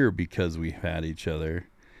we're here because we had each other.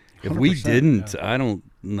 If we didn't, I don't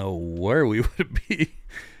know where we would be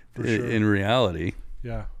in reality.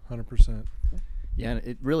 Yeah, 100%. Yeah, and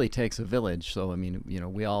it really takes a village. So, I mean,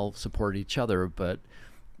 we all support each other, but,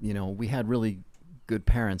 we had really good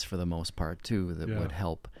parents for the most part, too, that would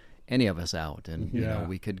help any of us out. And,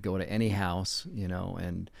 we could go to any house,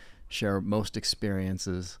 and share most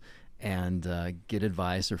experiences and get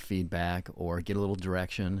advice or feedback or get a little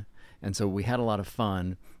direction. And so we had a lot of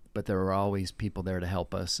fun, but there were always people there to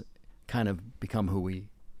help us kind of become who we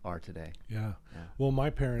are today. Yeah. Well, my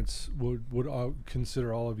parents would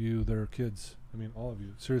consider all of you their kids. I mean, all of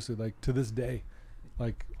you. Seriously, like to this day.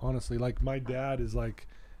 Like, honestly, like my dad is like,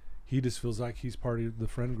 he just feels like he's part of the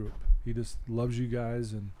friend group. He just loves you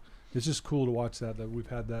guys, and it's just cool to watch that we've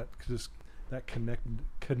had that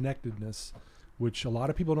connectedness, which a lot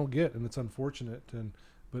of people don't get, and it's unfortunate.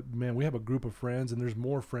 But man, we have a group of friends, and there's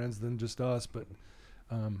more friends than just us, but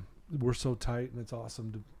we're so tight, and it's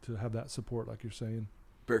awesome to have that support, like you're saying.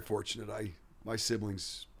 Very fortunate. My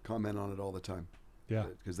siblings comment on it all the time. Yeah.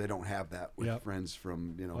 Because they don't have that with friends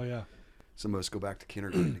from, Oh, yeah. Some of us go back to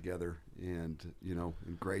kindergarten together and, in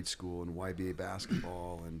grade school and YBA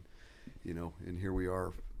basketball and, and here we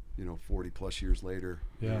are 40 plus years later.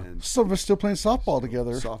 Yeah. And Some of us still playing softball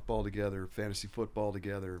together. softball together, fantasy football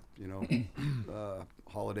together,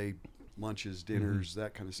 holiday lunches, dinners,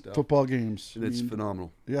 that kind of stuff. Football games. And it's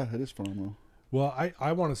phenomenal. Yeah, it is phenomenal. Well,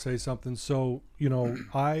 I want to say something. So,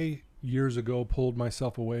 I years ago pulled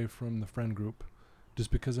myself away from the friend group just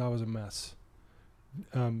because I was a mess.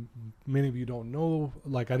 Many of you don't know,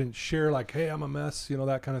 like I didn't share like, hey, I'm a mess,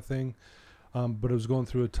 that kind of thing. But I was going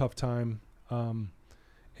through a tough time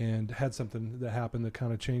and had something that happened that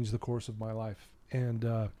kind of changed the course of my life. And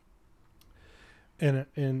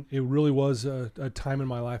it really was a time in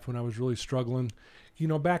my life when I was really struggling.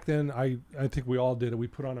 Back then, I think we all did it. We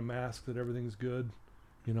put on a mask that everything's good,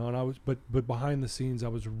 and I was, but behind the scenes, I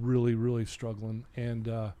was really, really struggling. And,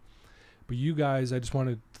 but you guys, I just want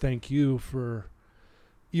to thank you for,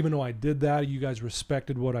 even though I did that, you guys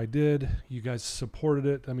respected what I did. You guys supported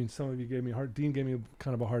it. I mean, some of you gave me Dean gave me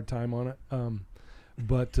kind of a hard time on it.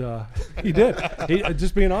 But he did.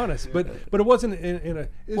 Just being honest. But it wasn't in a.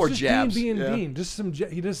 It's Or just jabs. Dean being Yeah. Dean. Just some.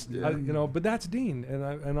 He just. But that's Dean,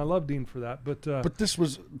 and I love Dean for that. But This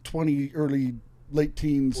was 20, late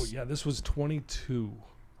teens. well, yeah, this was 22.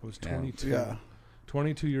 I was 22. Yeah.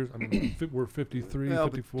 22 years. I mean, we're 53, Well,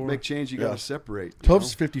 but 54. to make change, you got Yeah. to separate.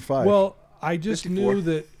 12's 55. Well, I just 54. knew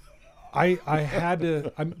that I had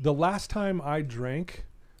to. The last time I drank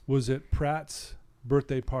was at Pratt's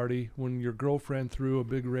birthday party when your girlfriend threw a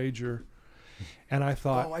big rager, and I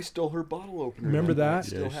thought, Oh, I stole her bottle opener. remember I that?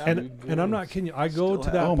 still have And it. and I'm not kidding you. I go Still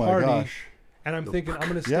to that oh my party, gosh. and I'm thinking I'm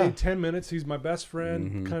going to stay Yeah. 10 minutes. He's my best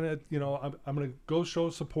friend. Kind of, I'm going to go show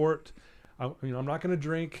support. I'm not going to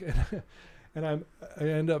drink, and I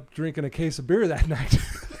end up drinking a case of beer that night,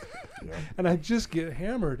 and I just get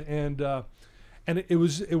hammered. And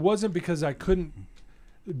it wasn't because I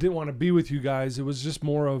didn't want to be with you guys. It was just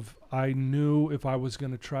more of, I knew if I was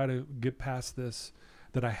going to try to get past this,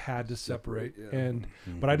 that I had to separate. Separate, yeah. And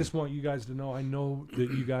but I just want you guys to know, I know that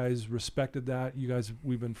you guys respected that.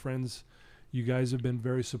 We've been friends. You guys have been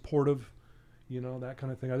very supportive, that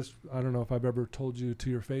kind of thing. I don't know if I've ever told you to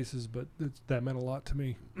your faces, but that meant a lot to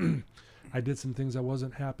me. I did some things I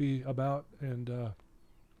wasn't happy about, and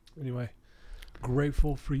anyway,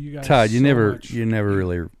 grateful for you guys. Todd, you so never much.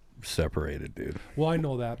 really separated, dude. Well, I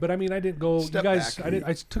know that, but I mean, I didn't go. Step you guys, back.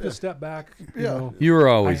 I took a step back. Yeah. You were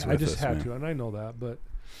always I with just us, had man. to, and I know that, but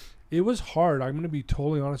it was hard. I'm going to be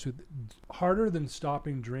totally honest with you. Harder than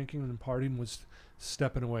stopping drinking and partying was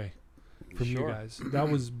stepping away from you guys. That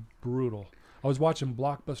was brutal. I was watching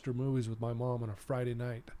blockbuster movies with my mom on a Friday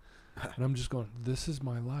night, and I'm just going, "This is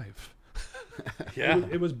my life."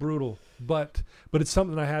 It was brutal, but it's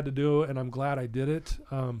something I had to do, and I'm glad I did it.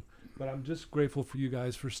 But I'm just grateful for you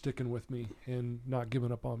guys for sticking with me and not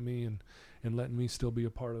giving up on me, and letting me still be a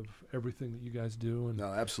part of everything that you guys do. And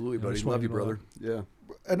No, absolutely, I buddy. just Love wanted you, to know brother. Yeah.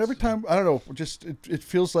 And every time, I don't know, just it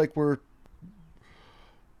feels like we're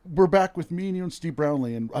back with me and you and Steve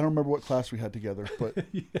Brownlee, and I don't remember what class we had together, but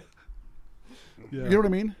yeah. you know what I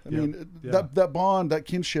mean? I mean, Yeah. that bond, that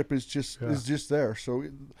kinship is just Yeah. there. So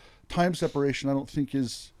time separation, I don't think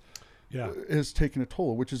has taken a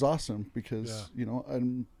toll, which is awesome because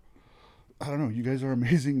I don't know, you guys are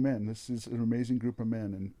amazing men. This is an amazing group of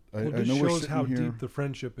men, and I Well, it know just we're shows sitting how here. deep the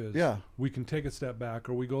friendship is. Yeah. We can take a step back,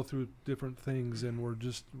 or we go through different things, and we're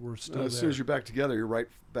still As there. soon as you're back together, you're right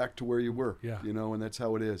back to where you were. Yeah. And that's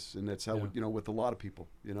how it is, and that's how Yeah. with a lot of people.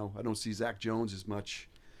 I don't see Zach Jones as much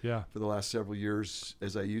yeah. for the last several years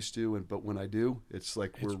as I used to, but when I do, it's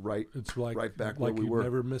like we're right. It's like right back like where we you've were.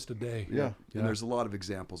 never missed a day. Yeah. And there's a lot of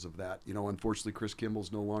examples of that. Unfortunately, Chris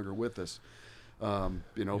Kimball's no longer with us. But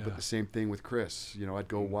the same thing with Chris. I'd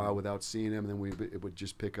go a while without seeing him, and then it would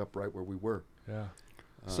just pick up right where we were. Yeah.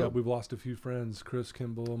 So we've lost a few friends: Chris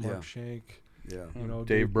Kimball, Mark Shank. Yeah.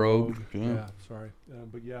 Dave Brogue. Yeah. Sorry,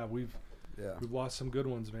 but we've Yeah. lost some good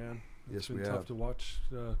ones, man. It's Yes, been we tough have. to watch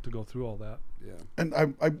to go through all that. Yeah. And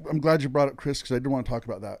I'm glad you brought up Chris, because I do want to talk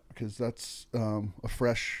about that, because that's a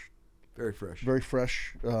fresh, Very fresh. very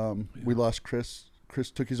fresh. We lost Chris. Chris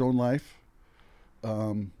took his own life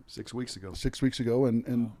 6 weeks ago. 6 weeks ago,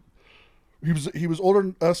 and he was older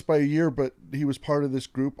than us by a year, but he was part of this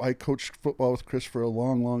group. I coached football with Chris for a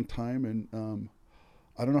long, long time, and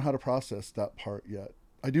I don't know how to process that part yet.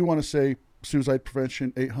 I do want to say suicide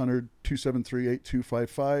prevention,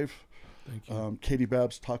 800-273-8255. Thank you. Katie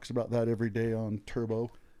Babbs talks about that every day on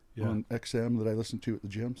Turbo Yeah. on XM that I listen to at the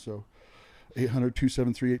gym. So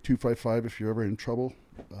 800-273-8255 if you're ever in trouble.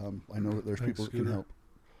 I know that there's Thanks, people that Scooter. can help.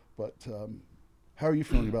 But how are you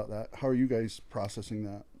feeling about that? How are you guys processing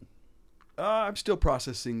that? I'm still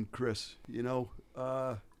processing Chris.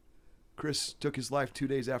 Chris took his life 2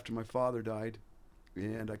 days after my father died,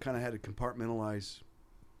 and I kind of had to compartmentalize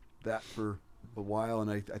that for a while, and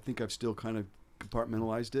I think I've still kind of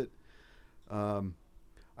compartmentalized it. I'm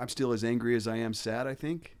still as angry as I am sad, I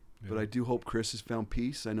think, but I do hope Chris has found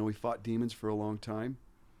peace. I know he fought demons for a long time.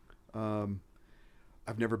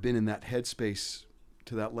 I've never been in that headspace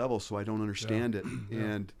to that level, so I don't understand it.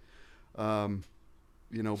 And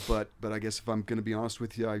you know, but I guess if I'm going to be honest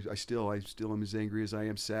with you, I still am as angry as I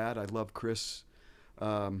am sad. I love Chris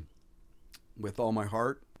with all my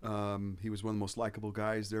heart. He was one of the most likable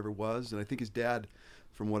guys there ever was, and I think his dad,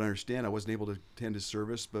 from what I understand, I wasn't able to attend his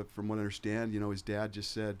service, but from what I understand, you know, his dad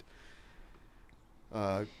just said,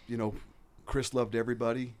 you know, Chris loved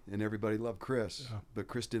everybody and everybody loved Chris, but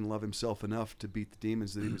Chris didn't love himself enough to beat the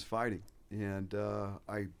demons that he was fighting. And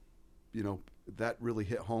you know, that really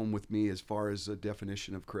hit home with me as far as a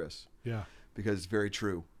definition of Chris. Yeah. Because it's very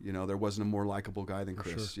true. You know, there wasn't a more likable guy than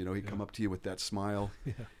Chris. Sure. You know, he'd come up to you with that smile,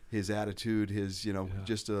 his attitude, his, you know,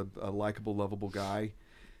 just a likable, lovable guy.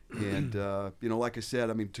 And, you know, like I said,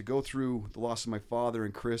 I mean, to go through the loss of my father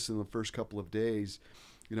and Chris in the first couple of days,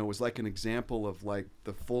 you know, it was like an example of like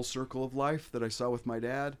the full circle of life that I saw with my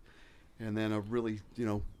dad. And then a really, you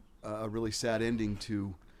know, a really sad ending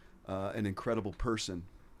to an incredible person.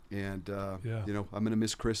 And, you know, I'm going to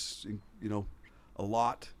miss Chris, you know, a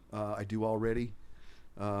lot. I do already.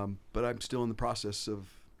 But I'm still in the process of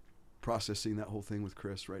processing that whole thing with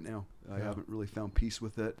Chris right now. I haven't really found peace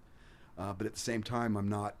with it. But at the same time, I'm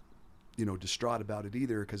not, you know, distraught about it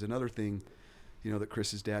either. Because another thing, you know, that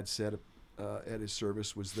Chris's dad said at his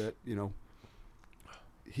service was that, you know,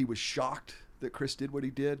 he was shocked that Chris did what he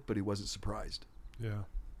did, but he wasn't surprised. Yeah.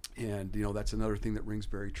 And, you know, that's another thing that rings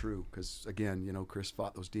very true. Because, again, you know, Chris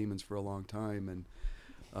fought those demons for a long time. And,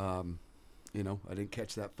 you know, I didn't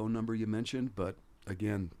catch that phone number you mentioned. But,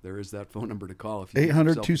 again, there is that phone number to call.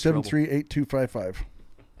 800-273-8255.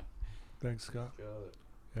 Thanks, Scott. Got it.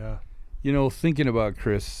 Yeah. You know, thinking about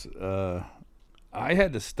Chris, I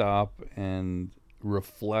had to stop and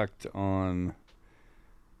reflect on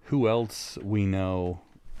who else we know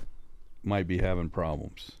might be having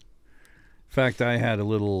problems. In fact, I had a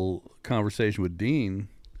little conversation with Dean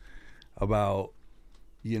about,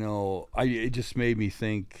 you know, it just made me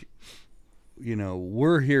think, you know,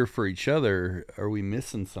 we're here for each other. Are we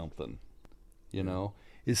missing something? You know,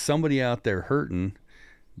 is somebody out there hurting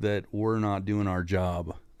that we're not doing our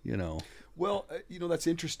job, you know? Well, you know, that's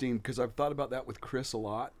interesting because I've thought about that with Chris a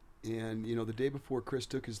lot. And, you know, the day before Chris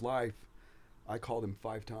took his life, I called him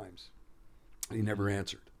 5 times. And he never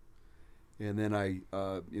answered. And then I,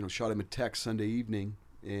 you know, shot him a text Sunday evening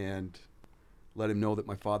and let him know that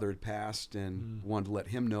my father had passed and wanted to let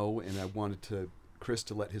him know. And I wanted Chris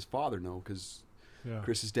to let his father know because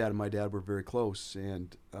Chris's dad and my dad were very close.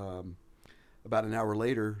 And about an hour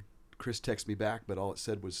later, Chris texted me back, but all it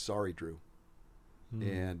said was, "Sorry, Drew."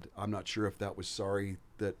 And I'm not sure if that was sorry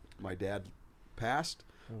that my dad passed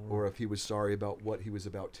or if he was sorry about what he was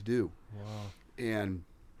about to do. Wow. And,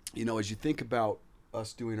 you know, as you think about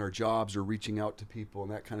us doing our jobs or reaching out to people and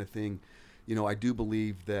that kind of thing, you know, I do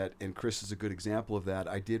believe that, and Chris is a good example of that,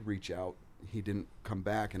 I did reach out. He didn't come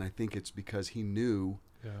back, and I think it's because he knew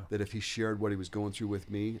that if he shared what he was going through with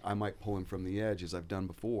me, I might pull him from the edge, as I've done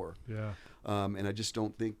before. Yeah. And I just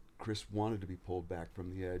don't think Chris wanted to be pulled back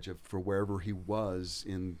from the edge for wherever he was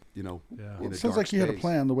in, you know, in it sounds like he had a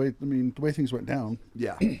plan. The way things went down.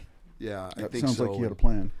 Yeah, yeah, I think sounds so. like he had a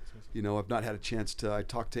plan. You know, I've not had a chance to. I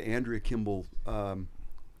talked to Andrea Kimball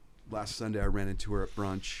last Sunday. I ran into her at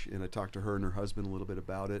brunch, and I talked to her and her husband a little bit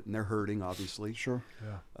about it, and they're hurting, obviously. Sure.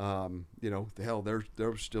 Yeah. You know,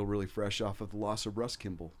 they're still really fresh off of the loss of Russ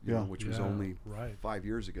Kimball, you know, which was only 5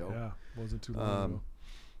 years ago. Yeah, wasn't too long ago.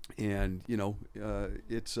 And, you know,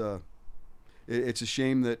 it's a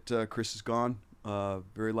shame that Chris is gone.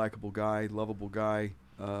 Very likable guy, lovable guy,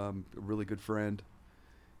 a really good friend.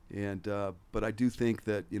 And but I do think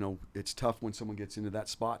that, you know, it's tough when someone gets into that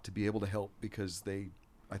spot to be able to help because I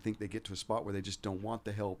think they get to a spot where they just don't want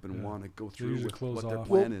the help and want to go through with what their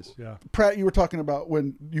plan is. Yeah. Pratt, you were talking about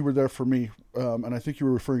when you were there for me, and I think you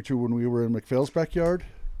were referring to when we were in McPhail's backyard.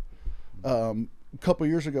 A couple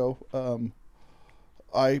years ago,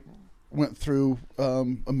 I went through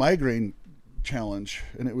a migraine challenge,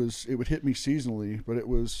 and it would hit me seasonally, but it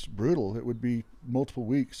was brutal. It would be multiple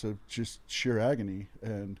weeks of just sheer agony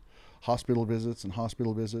and hospital visits, and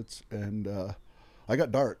I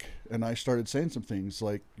got dark, and I started saying some things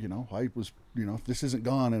like, you know, if this isn't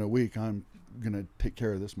gone in a week, I'm gonna take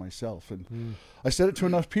care of this myself. And I said it to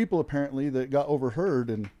enough people apparently that got overheard,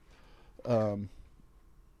 and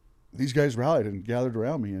these guys rallied and gathered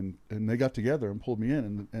around me, and they got together and pulled me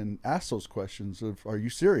in and asked those questions of, are you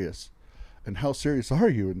serious? And how serious are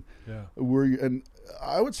you? And were you? And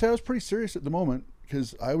I would say I was pretty serious at the moment,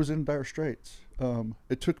 because I was in dire straits.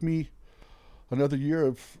 It took me another year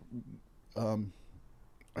of,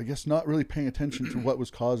 I guess, not really paying attention to what was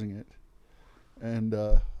causing it. And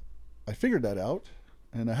I figured that out,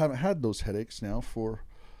 and I haven't had those headaches now for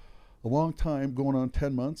a long time, going on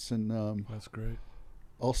 10 months. And That's great.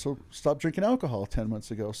 also stopped drinking alcohol 10 months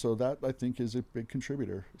ago. So that, I think, is a big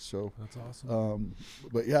contributor. So That's awesome.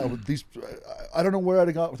 but yeah, with these, I don't know where I'd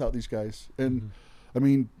have got without these guys. And I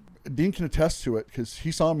mean, Dean can attest to it because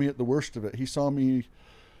he saw me at the worst of it. He saw me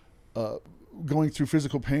going through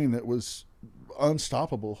physical pain that was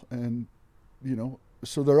unstoppable. And, you know,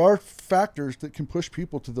 so there are factors that can push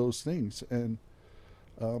people to those things. And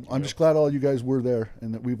I'm just glad all you guys were there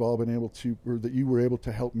and that we've all been able to, or that you were able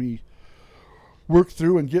to help me work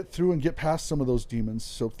through and get past some of those demons.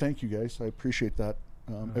 So thank you guys. I appreciate that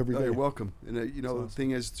every day. You're welcome. And you know, That's the awesome.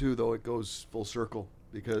 thing is too, though, it goes full circle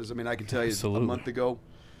because I mean, I can tell you Absolutely. a month ago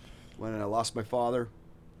when I lost my father,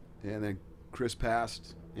 and then Chris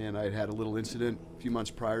passed, and I had a little incident a few months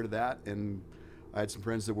prior to that, and I had some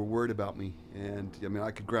friends that were worried about me. And I mean, I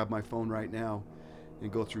could grab my phone right now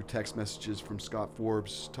and go through text messages from Scott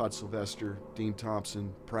Forbes, Todd Sylvester, Dean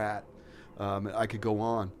Thompson, Pratt. I could go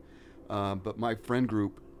on. But my friend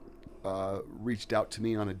group reached out to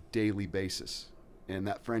me on a daily basis. And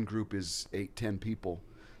that friend group is 8-10 people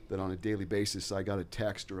that on a daily basis I got a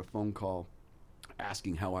text or a phone call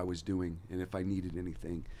asking how I was doing and if I needed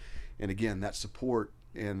anything. And again, that support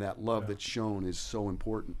and that love that's shown is so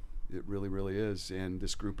important. It really, really is. And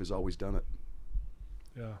this group has always done it.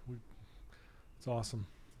 Yeah, it's awesome.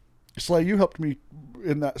 Sly, you helped me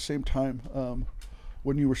in that same time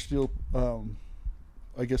when you were still,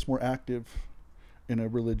 I guess, more active in a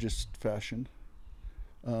religious fashion,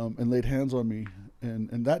 and laid hands on me,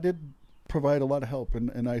 and that did provide a lot of help,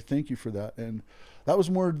 and I thank you for that. And that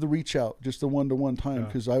was more the reach out, just the one-to-one time,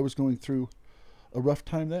 because I was going through a rough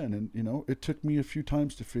time then, and you know, it took me a few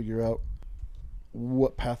times to figure out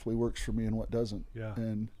what pathway works for me and what doesn't. Yeah.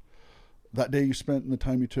 And that day you spent and the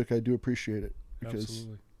time you took, I do appreciate it, because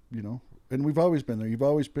Absolutely. you know, and we've always been there. You've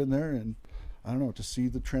always been there, and I don't know, to see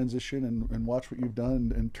the transition and watch what you've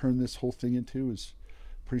done and turn this whole thing into is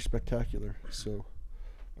pretty spectacular. So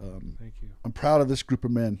Thank you. I'm proud of this group of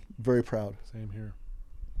men. Very proud. Same here.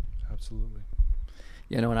 Absolutely.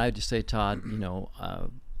 You know, and I would just say, Todd, you know,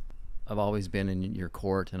 I've always been in your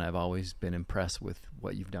court, and I've always been impressed with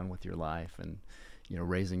what you've done with your life, and you know,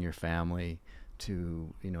 raising your family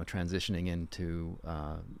to, you know, transitioning into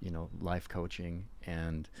you know, life coaching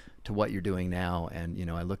and to what you're doing now. And you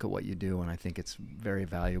know, I look at what you do, and I think it's very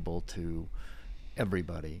valuable to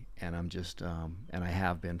everybody. And I'm just and I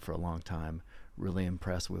have been for a long time, really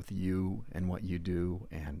impressed with you and what you do,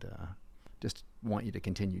 and just want you to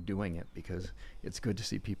continue doing it because it's good to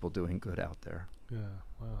see people doing good out there. Yeah.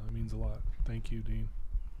 Wow. That means a lot. Thank you, Dean.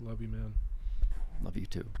 Love you, man. Love you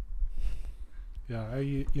too. Yeah.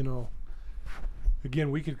 You know, again,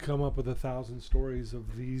 we could come up with 1,000 stories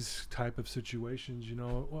of these type of situations. You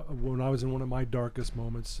know, when I was in one of my darkest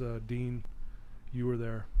moments, Dean, you were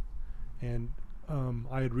there, and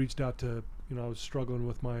I had reached out to, you know, I was struggling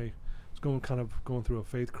with my, going through a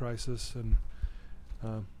faith crisis, and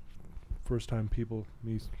first time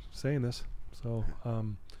me saying this. So,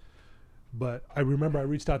 but I remember I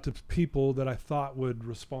reached out to people that I thought would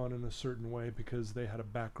respond in a certain way because they had a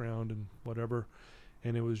background and whatever,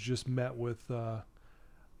 and it was just met with,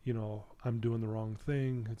 you know, I'm doing the wrong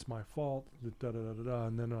thing. It's my fault. Da da da da da.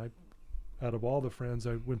 And then out of all the friends,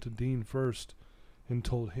 I went to Dean first and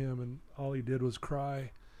told him, and all he did was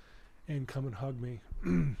cry and come and hug me.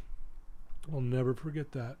 I'll never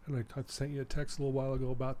forget that. And I sent you a text a little while ago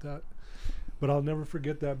about that, but I'll never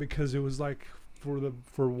forget that because it was like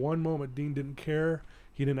for one moment, Dean didn't care.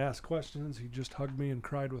 He didn't ask questions. He just hugged me and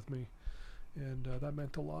cried with me, and that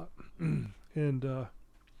meant a lot. And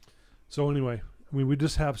so anyway, I mean, we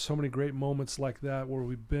just have so many great moments like that where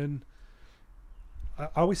we've been. I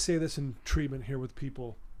always say this in treatment here with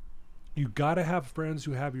people: you got to have friends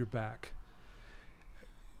who have your back.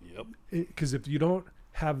 Yep. Because if you don't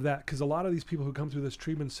have that, because a lot of these people who come through this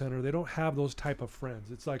treatment center, they don't have those type of friends.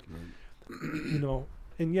 It's like, you know,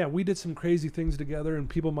 and yeah, we did some crazy things together, and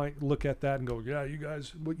people might look at that and go, yeah, you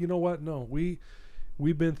guys, but you know what? No,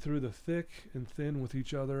 we've been through the thick and thin with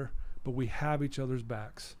each other, but we have each other's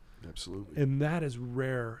backs. Absolutely. And that is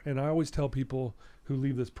rare. And I always tell people who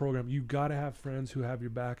leave this program, you got to have friends who have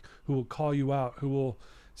your back, who will call you out, who will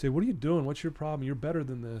say, what are you doing? What's your problem? You're better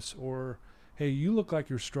than this. Or, hey, you look like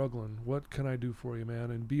you're struggling. What can I do for you,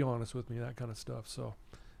 man? And be honest with me, that kind of stuff. So,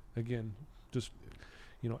 again, just,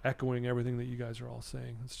 you know, echoing everything that you guys are all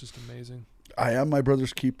saying. It's just amazing. I am my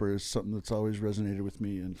brother's keeper is something that's always resonated with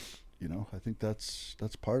me. And You know, I think that's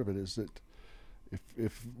part of it, is that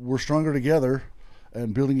if we're stronger together,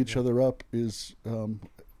 and building each other up is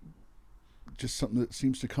just something that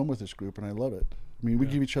seems to come with this group, and I love it. I mean, we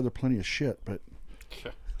give each other plenty of shit, but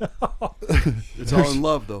It's all in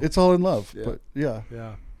love, though. it's all in love. Yeah. But yeah,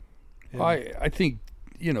 Yeah. I think,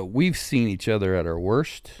 we've seen each other at our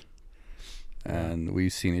worst, and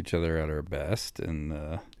we've seen each other at our best,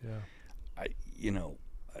 and Yeah.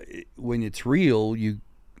 when it's real, you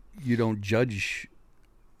don't judge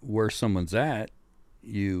where someone's at.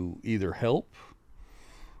 You either help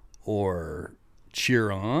or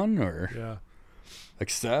cheer on or Yeah.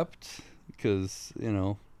 accept, because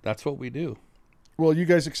that's what we do. well, you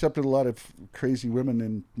guys accepted a lot of crazy women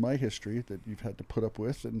in my history that you've had to put up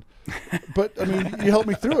with, but I mean, you helped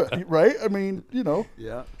me through it, right? I mean,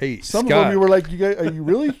 Yeah. Hey, some Scott, of them you were like, "You guys, are you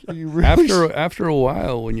really? after a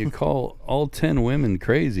while, when you call all 10 women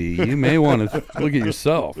crazy, you may want to look at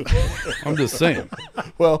yourself. I'm just saying.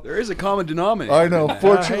 Well, There is a common denominator. I know. in that.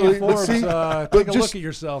 Fortunately, Hey, Forbes, see, take but a just- look at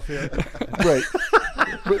yourself here. right.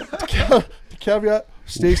 But the caveat,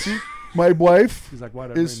 Stacy, my wife, He's like, why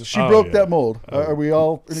did I bring is this she up? broke yeah. that mold. Are we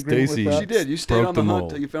all in agreement Stacey. with that? She did. You stayed Broke on the the hunt mold.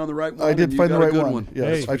 till you found the right one. I did and you find the got a right good one.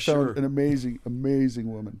 Yes, Hey, I for found sure. an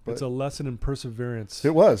amazing woman. But It's a lesson in perseverance.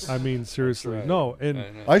 it was. I mean, seriously. right. No, and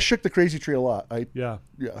I shook the crazy tree a lot. yeah.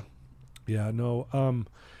 Yeah. Yeah, no.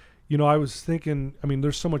 I was thinking, I mean,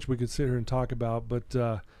 there's so much we could sit here and talk about, but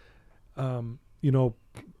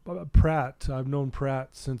Pratt, I've known Pratt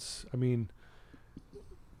since,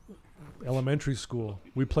 elementary school.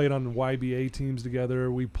 We played on YBA teams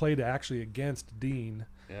together. We played actually against Dean.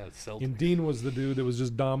 Yeah, And Dean was the dude that was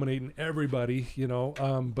just dominating everybody,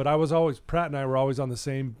 But Pratt and I were always on the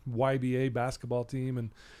same YBA basketball team,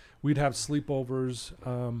 and we'd have sleepovers.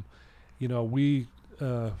 We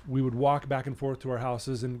would walk back and forth to our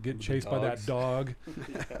houses and get chased by that dog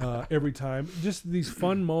every time. Just these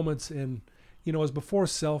fun moments, and it was before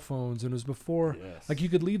cell phones, and it was before like you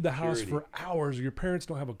could leave the house for hours. Your parents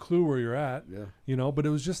don't have a clue where you're at, Yeah. But it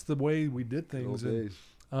was just the way we did Good old things.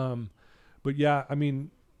 And, days. but yeah,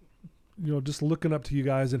 just looking up to you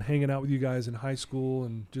guys and hanging out with you guys in high school,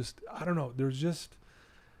 and just, I don't know,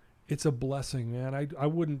 it's a blessing, man. I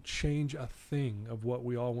wouldn't change a thing of what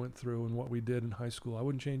we all went through and what we did in high school. I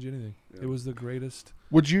wouldn't change anything. Yeah. It was the greatest.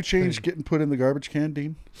 Would you change Thing. getting put in the garbage can,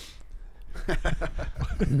 Dean?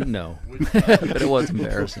 No, but it was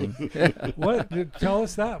embarrassing. What? Tell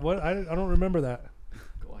us that. What? I don't remember that.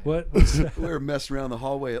 Go ahead. What? What's that? We were messing around the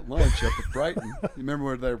hallway at lunch up at Brighton. You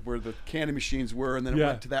remember where the candy machines were, and then it Yeah.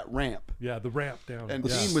 went to that ramp. Yeah, the ramp down. And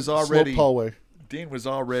yeah. Dean was Sloped already hallway.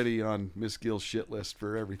 on Miss Gill's shit list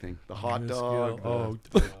for everything. The hot Miss dog, Gill.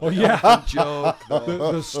 the Oh yeah. joke,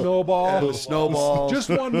 The snowball. the snowball, Just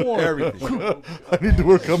one more. everything. I need to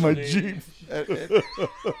work on my Jeep.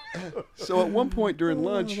 So at one point during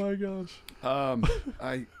lunch, Oh my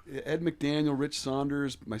gosh. Ed McDaniel, Rich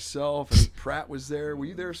Saunders, myself, and Pratt was there. Were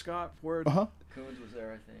you there, Scott? For it? Uh-huh. Coons was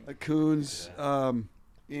there, I think. Coons.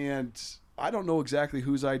 And I don't know exactly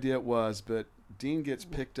whose idea it was, but Dean gets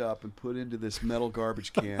picked up and put into this metal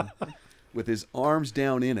garbage can with his arms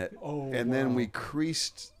down in it. Oh, And then wow. we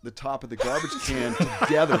creased the top of the garbage can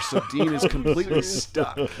together so Dean is completely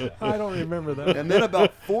stuck. I don't remember that. And then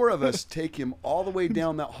about 4 of us take him all the way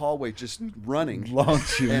down that hallway just running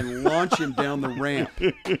Launch him. and launch him down the ramp.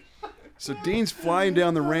 So Dean's flying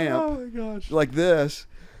down the ramp Oh my gosh. like this,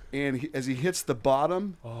 and as he hits the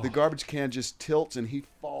bottom, Oh. the garbage can just tilts and he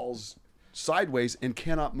falls sideways and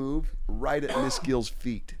cannot move right at Miss Gill's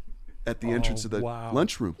feet at the entrance of the wow.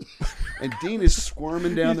 lunchroom. And Dean is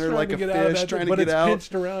squirming down He's there trying like to a get out of fish that trying thing, to but get it's out.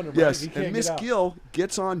 pinched around him, right? Yes, He can't and Miss get out. Gill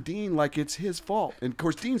gets on Dean like it's his fault. And of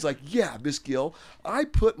course Dean's like, "Yeah, Miss Gill, I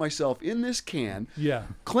put myself in this can, Yeah.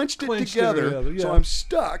 clenched it Clenched it together, together, so yeah. I'm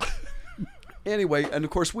stuck." Anyway, and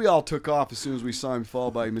of course we all took off as soon as we saw him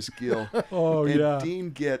fall by Miss Gill. Oh And yeah.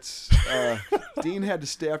 Dean Dean had to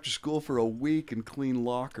stay after school for a week and clean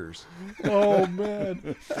lockers. Oh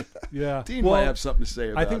man. Yeah. Dean Well, might have something to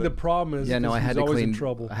say about I think it. the problem is Yeah, no, is I he's had to always in clean.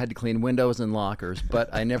 trouble. I had to clean windows and lockers,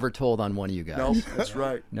 but I never told on one of you guys. No, that's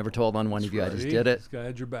right. Never told on one of you. I just See? did it. This guy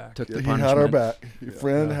had your back. Took the He punishment. had our back. Your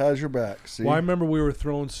friend has your back. See? Well, I remember we were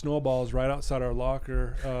throwing snowballs right outside our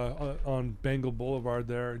locker on Bengal Boulevard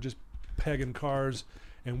there, just pegging cars,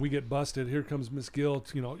 and we get busted. Here comes Miss Gill.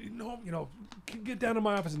 Get down to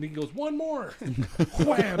my office, and he goes, "One more!"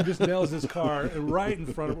 Wham! Just nails his car right in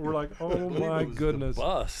front of. We're like, "Oh my goodness!"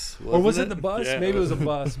 Bus. Or was it wasn't the bus? Yeah. Maybe it was a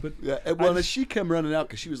bus, but Yeah, and well, as she came running out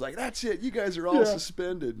because she was like, "That's it, you guys are all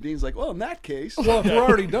suspended." Dean's like, "Well, in that case, well, if we're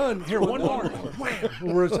already done, here, one more. Wham!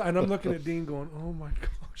 And I'm looking at Dean, going, "Oh my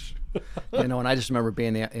gosh." You know, and I just remember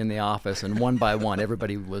being in the office, and one by one,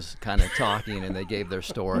 everybody was kind of talking, and they gave their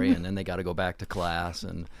story, and then they got to go back to class.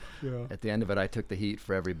 And Yeah. at the end of it, I took the heat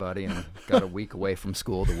for everybody and got a week away from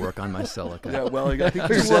school to work on my Celica. Yeah, well, I think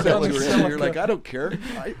you said that to her. You're like, I don't care.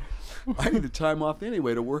 I need the time off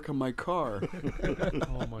anyway to work on my car.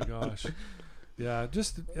 Oh my gosh. Yeah,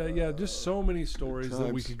 just so many stories that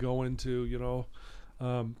we Times. could go into. You know,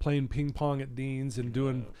 playing ping pong at Dean's and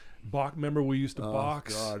doing box. Remember, we used to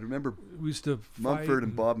box. Oh, God. Remember We used to fight Mumford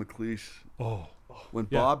and Bob McLeish? Oh, When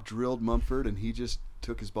Yeah. Bob drilled Mumford and he just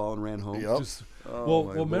took his ball and ran home. Yep. just Oh, well,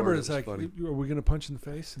 my remember, Lord, it's that was like, funny. are we gonna punch in the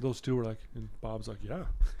face? And those two were like, and Bob's like, yeah.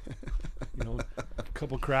 You know, a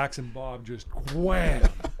couple cracks and Bob just wham,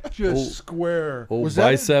 just square. Old Was that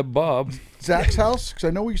bicep Bob. Zach's house? Because I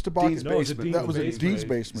know we used to box. Dean's No, it was a basement. That was Dean's at Dean's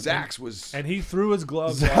basement. basement. Zach's was. And he threw his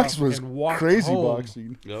gloves Zach's off was and walked crazy home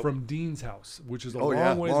boxing. Yep. from Dean's house, which is a Oh, long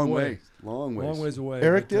yeah. ways Long away. way. Long ways. Long ways away.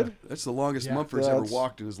 Eric but, did? That's the longest Yeah. Mumford's ever That's-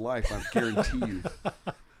 walked in his life, I guarantee you.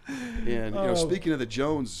 And, Oh. speaking of the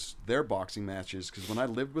Jones, their boxing matches, because when I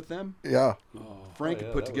lived with them, Yeah. Frank yeah,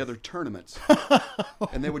 had put that together tournaments.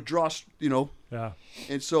 And they would draw, Yeah.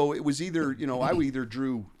 and so it was either, I either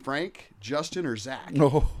drew Frank, Justin, or Zach.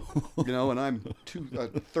 No. And I'm a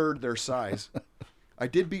third their size. I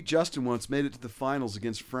did beat Justin once, made it to the finals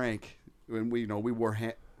against Frank, when we wore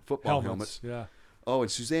football helmets. Yeah. Oh,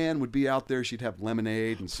 and Suzanne would be out there. She'd have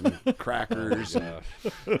lemonade and some crackers and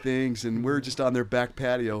things, and we're just on their back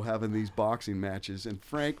patio having these boxing matches. And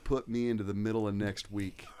Frank put me into the middle of next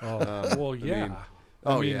week. Oh, well, I yeah. mean- I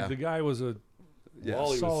oh, mean, yeah. the guy was a Yeah,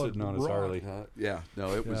 Wally was solid sitting on his rock. Harley. yeah.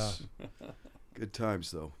 No, it was good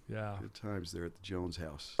times though. Yeah. Good times there at the Jones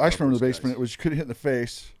house. I just Love remember the those basement. guys. It was you couldn't hit in the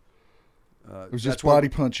face. It was just that's where- body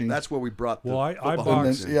punching. That's where we brought the Well, I football boxed.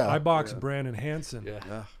 helmets in. yeah. I boxed Brandon Hansen, Yeah.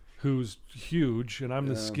 Yeah. who's huge, and I'm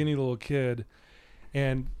the skinny little kid.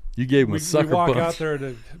 And You gave him we a sucker walk punch. out there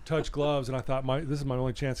to touch gloves, and I thought, this is my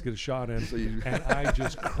only chance to get a shot in. So you- And I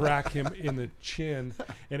just crack him in the chin,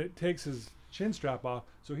 and it takes his chin strap off.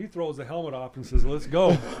 So he throws the helmet off and says, "Let's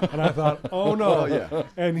go." And I thought, "Oh no!" Oh, yeah.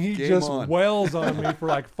 And he Game just on. wails on me for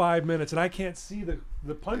like 5 minutes, and I can't see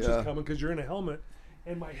the punches Yeah. coming because you're in a helmet,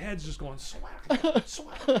 and my head's just going swat,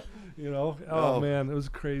 swat. Oh man, it was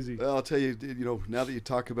crazy. Well, I'll tell you, now that you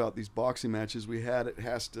talk about these boxing matches we had, it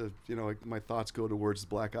has to, my thoughts go towards the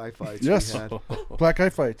black eye fights Yes. we had, Black eye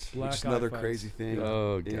fights. Black which is eye another fights. crazy thing.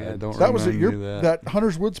 Oh, God. And Don't That was at remind your me of that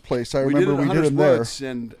Hunter's Woods place. I we remember did it at we did Hunter's them there. Woods,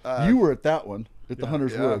 and You were at that one at the Yeah.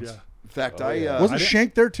 Hunter's Yeah. Woods. Yeah. in fact, Oh, yeah. Wasn't I didn't-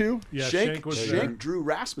 Shank there too? Yeah, Shank was there. drew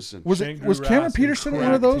Rasmussen. Was Shank it drew was Cameron Rasmussen, Peterson one of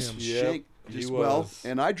cracked those? him. Yep, Shank he just was.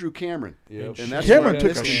 and I drew Cameron. Yep. And that's Cameron what took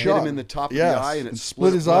missed a him, hit shot. him in the top Yes, of the eye, and it and split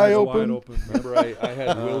split his wide eye Wide open. Remember, I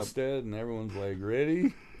had Wilstead, and everyone's like,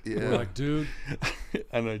 ready? Yeah. We're like, dude,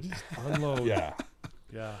 And I just, unload. yeah.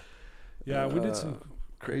 Yeah. We did some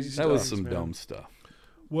Crazy That stuff. was some man. dumb stuff.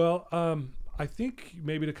 Well, I think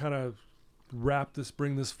maybe to kind of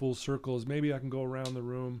bring this full circle is maybe I can go around the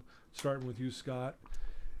room, starting with you, Scott.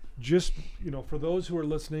 Just, for those who are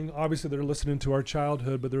listening, obviously they're listening to our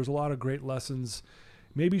childhood, but there's a lot of great lessons.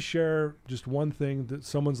 Maybe share just one thing that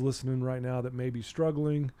someone's listening right now that may be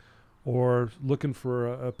struggling or looking for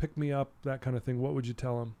a pick-me-up, that kind of thing. What would you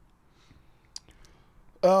tell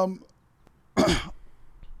them?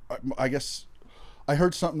 I guess I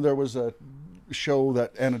heard something. There was a show,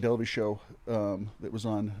 that Anna Delvey show, that was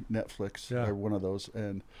on Netflix, Yeah. or one of those,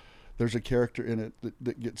 and there's a character in it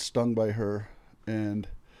that gets stung by her, and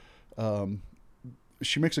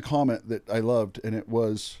she makes a comment that I loved, and it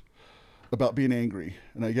was about being angry.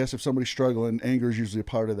 And I guess if somebody's struggling, anger is usually a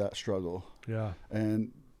part of that struggle. Yeah.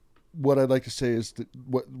 And what I'd like to say is that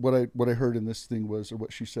what I heard in this thing was, or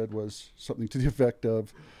what she said was something to the effect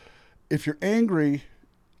of, if you're angry,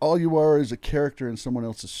 all you are is a character in someone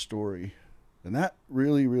else's story. And that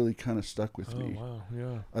really, really kind of stuck with Oh, me. wow.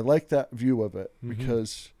 Yeah. I like that view of it, Mhm.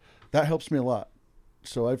 because that helps me a lot.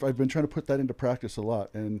 So I've been trying to put that into practice a lot,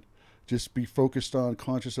 and just be focused on,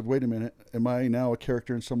 conscious of, wait a minute, am I now a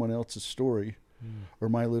character in someone else's story, or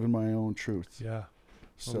am I living my own truth? Yeah.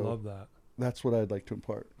 So I love that. that's what I'd like to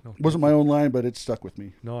impart. No, It wasn't my own line, but it stuck with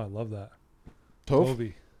me. No, I love that. Toph?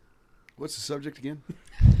 Toby. What's the subject again?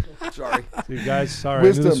 Sorry. See, guys, sorry. I knew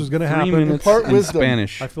Wisdom. this was going to 3 happen. minutes Impart in wisdom.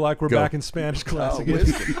 Spanish. I feel like we're Go. back in Spanish class Oh, again.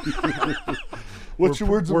 wisdom. What's your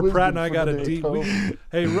words of Where wisdom Pratt and I for got the a day, deep.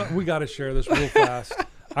 Toph? We got to share this real fast.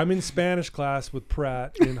 I'm in Spanish class with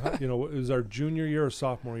Pratt. It was our junior year or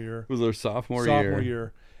sophomore year. It was our sophomore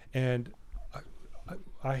year, and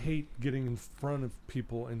I hate getting in front of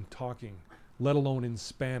people and talking, let alone in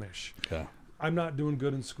Spanish. Yeah. I'm not doing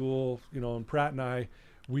good in school, and Pratt and I,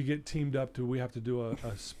 we get teamed up we have to do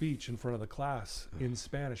a speech in front of the class in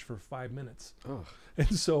Spanish for 5 minutes. Oh.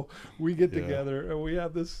 And so we get Yeah. together and we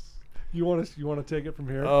have this. You want to take it from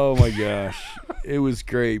here? Oh my gosh, it was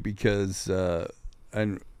great because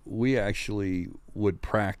and we actually would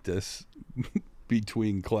practice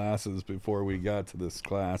between classes before we got to this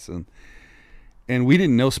class, and we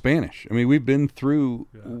didn't know Spanish. I mean, we've been through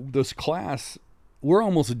this class. We're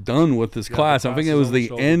almost done with this class. I think it was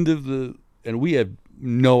the end of and we had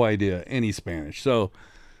no idea any Spanish. So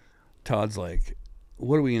Todd's like,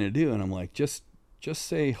 "What are we gonna do?" And I'm like, "Just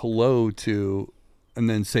say hello to." And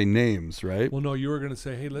then say names, right? Well, no, you were going to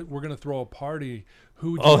say, hey, we're going to throw a party.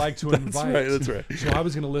 Who would you like to invite? That's right. So I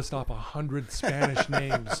was going to list off 100 Spanish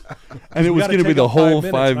names. And it was going to be the whole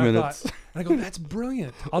 5 minutes. And I go, that's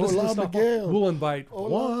brilliant. I'll just Hola, list off. Miguel. We'll invite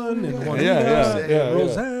Juan and Juanita Yeah, and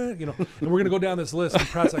Roseanne, you know, and we're going to go down this list. And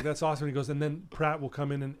Pratt's like, that's awesome. And he goes, and then Pratt will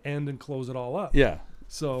come in and end and close it all up. Yeah.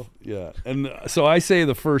 So Yeah. And so I say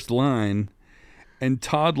the first line, and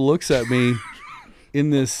Todd looks at me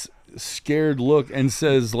in this scared look and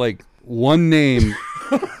says like one name.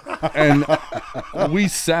 And we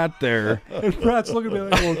sat there. and Pratt's looking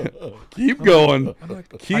at me like, Keep going. I'm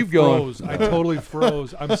like, Keep I going. froze. I totally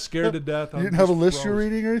froze. I'm scared to death. You didn't have a list you're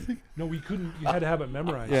reading or anything? No, we couldn't. You had to have it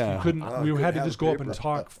memorized. Yeah. You couldn't. we couldn't had to have just the go up and paper.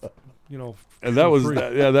 talk. You know. And that for was free.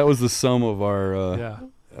 that was the sum of our Yeah.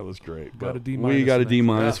 that was great. Got a But D we minus got a in that. D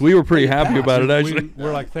minus. We were pretty happy about it actually.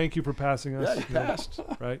 We're like, thank you for passing us. Yeah, you you know, passed.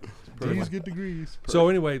 right. D's get degrees. So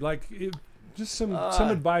anyway, like, just some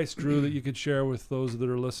advice, Drew, that you could share with those that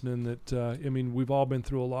are listening. That I mean, we've all been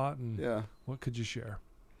through a lot, and Yeah. what could you share?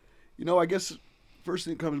 You know, I guess first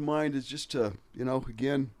thing that comes to mind is just to, you know,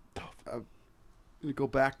 again, go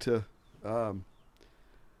back to,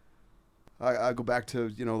 I go back to,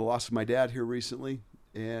 you know, the loss of my dad here recently.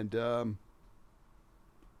 And, you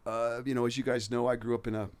know, as you guys know, I grew up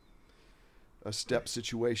in a step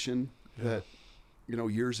situation that, you know,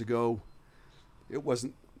 years ago, it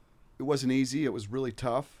wasn't easy. It was really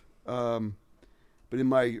tough. But in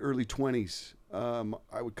my early 20s,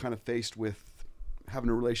 I was kind of faced with having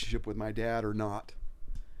a relationship with my dad or not.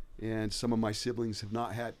 And some of my siblings have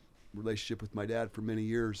not had a relationship with my dad for many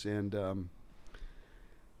years. And,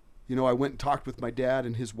 you know, I went and talked with my dad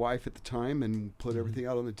and his wife at the time and put everything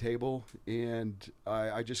out on the table. And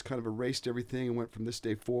I just kind of erased everything and went from this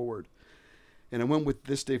day forward. And I went with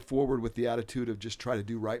this day forward with the attitude of just try to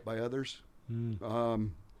do right by others.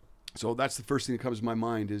 So that's the first thing that comes to my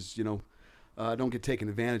mind is, you know, don't get taken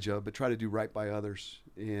advantage of, but try to do right by others.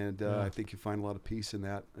 And I think you find a lot of peace in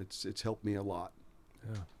that. It's helped me a lot.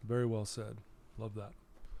 Yeah, very well said. Love that.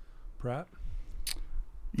 Pratt?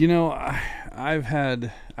 You know, I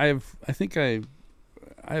have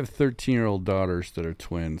 13-year-old daughters that are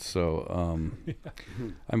twins, so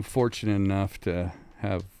I'm fortunate enough to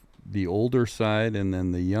have the older side and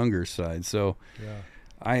then the younger side. So Yeah.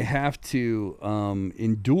 I have to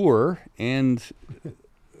endure and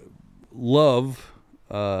love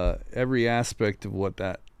every aspect of what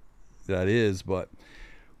that is. But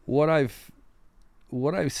what I've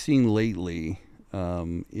seen lately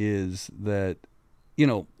is that, you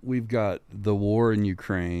know, we've got the war in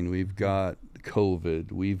Ukraine, we've got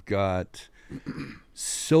COVID, we've got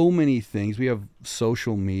so many things. We have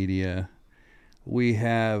social media, we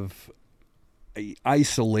have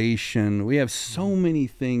isolation, we have so many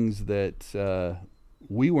things that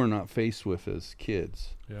we were not faced with as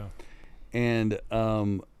kids. Yeah. And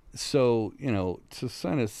so, you know, to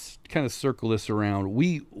kind of circle this around,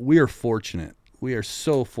 we are fortunate. We are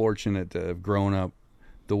so fortunate to have grown up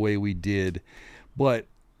the way we did. But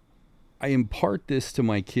I impart this to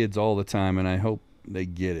my kids all the time, and I hope they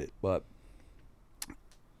get it. But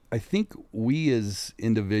I think we as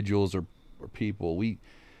individuals or people, we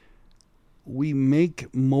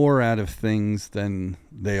make more out of things than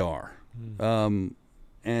they are.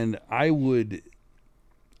 And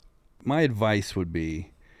my advice would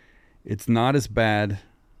be, it's not as bad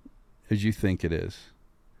as you think it is.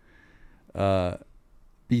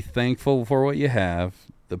 Be thankful for what you have,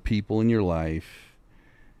 the people in your life.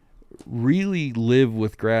 Really live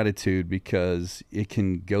with gratitude, because it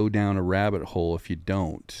can go down a rabbit hole if you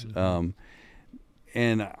don't.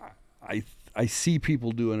 And I see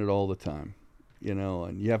people doing it all the time, you know,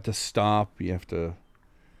 and you have to stop, you have to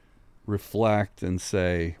reflect and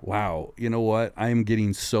say, wow, you know what? I'm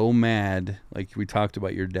getting so mad. Like we talked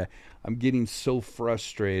about your dad. I'm getting so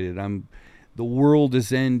frustrated. The world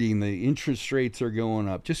is ending. The interest rates are going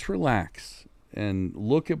up. Just relax and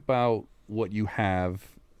look about what you have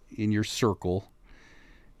in your circle.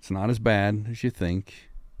 It's not as bad as you think.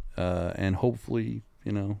 And hopefully,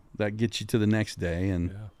 you know, that gets you to the next day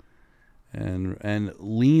and and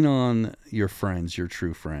lean on your friends, your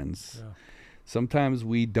true friends. Yeah. Sometimes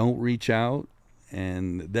we don't reach out,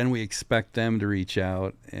 and then we expect them to reach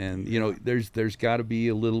out, and there's got to be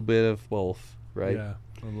a little bit of both, right? Yeah,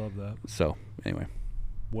 I love that. So anyway,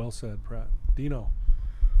 Well said, Pratt. Dino.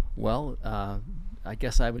 Well, I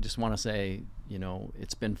guess I would just want to say,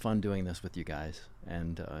 it's been fun doing this with you guys,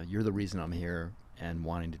 and you're the reason I'm here and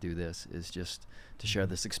wanting to do this, is just to share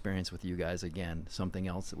this experience with you guys again, something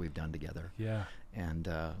else that we've done together. Yeah. And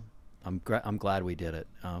I'm glad we did it.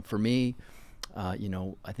 For me,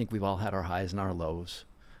 I think we've all had our highs and our lows,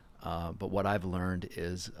 but what I've learned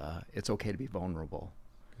is it's okay to be vulnerable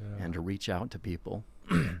and to reach out to people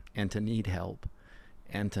and to need help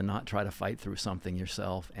and to not try to fight through something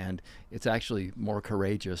yourself. And it's actually more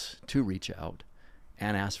courageous to reach out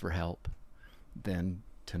and ask for help than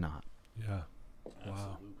to not. Yeah.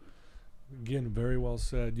 Wow. Again, very well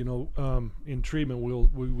said. In treatment,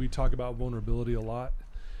 we talk about vulnerability a lot,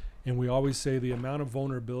 and we always say the amount of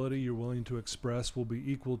vulnerability you're willing to express will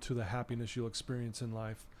be equal to the happiness you'll experience in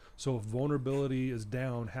life. So if vulnerability is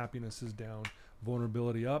down, happiness is down.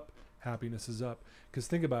 Vulnerability up, happiness is up. Because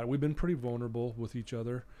think about it, we've been pretty vulnerable with each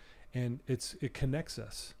other, and it connects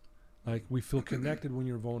us. Like, we feel connected when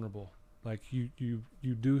you're vulnerable. Like you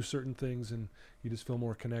do certain things and you just feel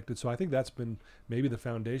more connected. So I think that's been maybe the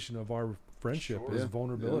foundation of our friendship is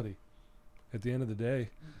vulnerability. Yeah. At the end of the day,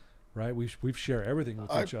 right? We've shared everything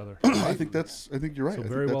with each other. I think you're right. So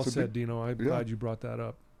very well said, Dino. I'm glad you brought that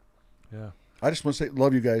up. Yeah. I just want to say,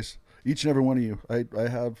 love you guys, each and every one of you. I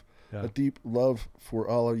have a deep love for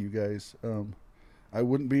all of you guys. I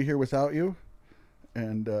wouldn't be here without you,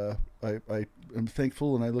 and I am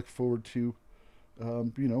thankful, and I look forward to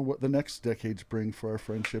what the next decades bring for our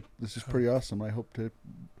friendship. This is pretty awesome. I hope to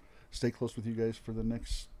stay close with you guys for the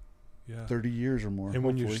next 30 years or more. And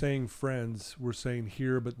when you're saying friends, we're saying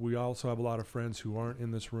here, but we also have a lot of friends who aren't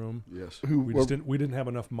in this room. Yes. We didn't have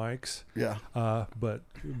enough mics. Yeah. But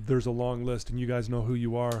there's a long list, and you guys know who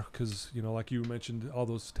you are because, like you mentioned, all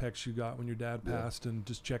those texts you got when your dad passed and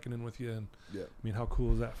just checking in with you. And I mean, how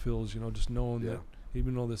cool that feels, just knowing that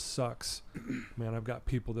even though this sucks, man, I've got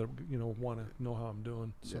people that, want to know how I'm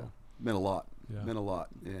doing. So meant a lot. Yeah. Meant a lot.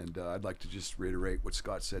 And I'd like to just reiterate what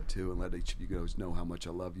Scott said too, and let each of you guys know how much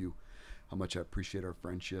I love you, how much I appreciate our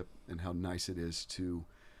friendship, and how nice it is to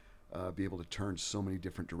be able to turn so many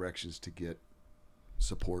different directions to get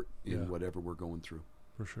support in whatever we're going through.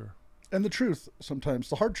 For sure. And the truth, sometimes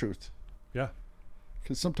the hard truth. Yeah.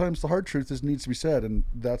 Because sometimes the hard truth needs to be said, and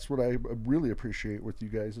that's what I really appreciate with you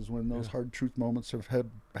guys is when those hard truth moments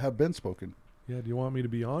have been spoken. Yeah. Do you want me to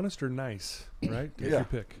be honest or nice? Right. Take your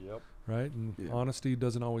pick. Yep. Right. And honesty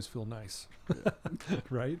doesn't always feel nice.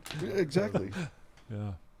 Right. Exactly.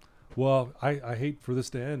 Yeah. Well, I hate for this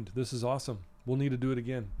to end. This is awesome. We'll need to do it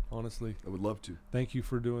again, honestly. I would love to. Thank you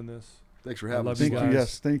for doing this. Thanks for having us. Thank you.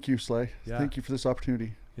 Yes, thank you, Sly. Yeah. Thank you for this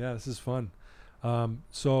opportunity. Yeah, this is fun.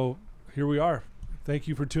 So here we are. Thank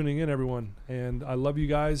you for tuning in, everyone. And I love you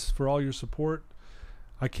guys for all your support.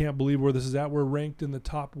 I can't believe where this is at. We're ranked in the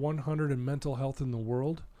top 100 in mental health in the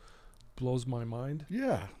world. Blows my mind.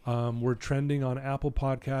 Yeah. We're trending on Apple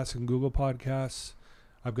Podcasts and Google Podcasts.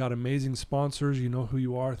 I've got amazing sponsors. You know who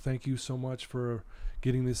you are. Thank you so much for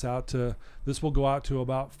getting this out to. This will go out to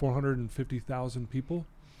about 450,000 people.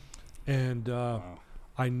 And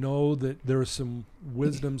I know that there's some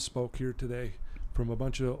wisdom spoke here today from a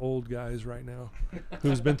bunch of old guys right now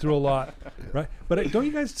who's been through a lot, right? But don't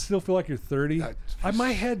you guys still feel like you're 30? In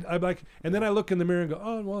my head, I'm like, and then I look in the mirror and go,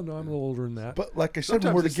 oh, well, no, I'm a little older than that. But like I said, Sometimes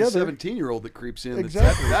when we're it's together, the 17-year-old that creeps in.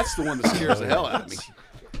 Exactly. That's the one that scares the hell out of me.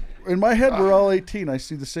 in my head, we're all 18. I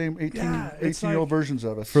see the same 18-year-old versions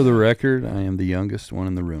of us. For the record, I am the youngest one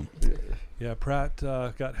in the room. Yeah, Pratt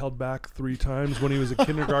got held back 3 times when he was in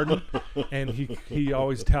kindergarten, and he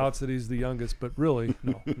always touts that he's the youngest, but really,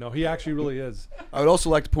 no, he actually really is. I would also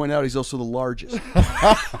like to point out he's also the largest.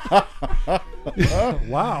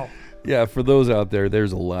 Wow. Yeah, for those out there,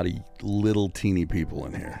 there's a lot of little teeny people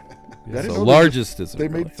in here. I didn't So know largest isn't They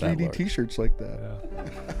really made that 3D large. T-shirts like that.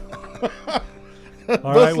 Yeah.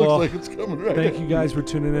 All This right, well, looks like it's coming right. thank you guys for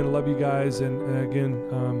tuning in. I love you guys. And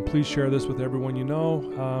again, please share this with everyone you know.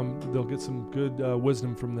 They'll get some good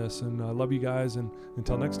wisdom from this. And I love you guys. And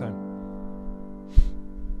until next time.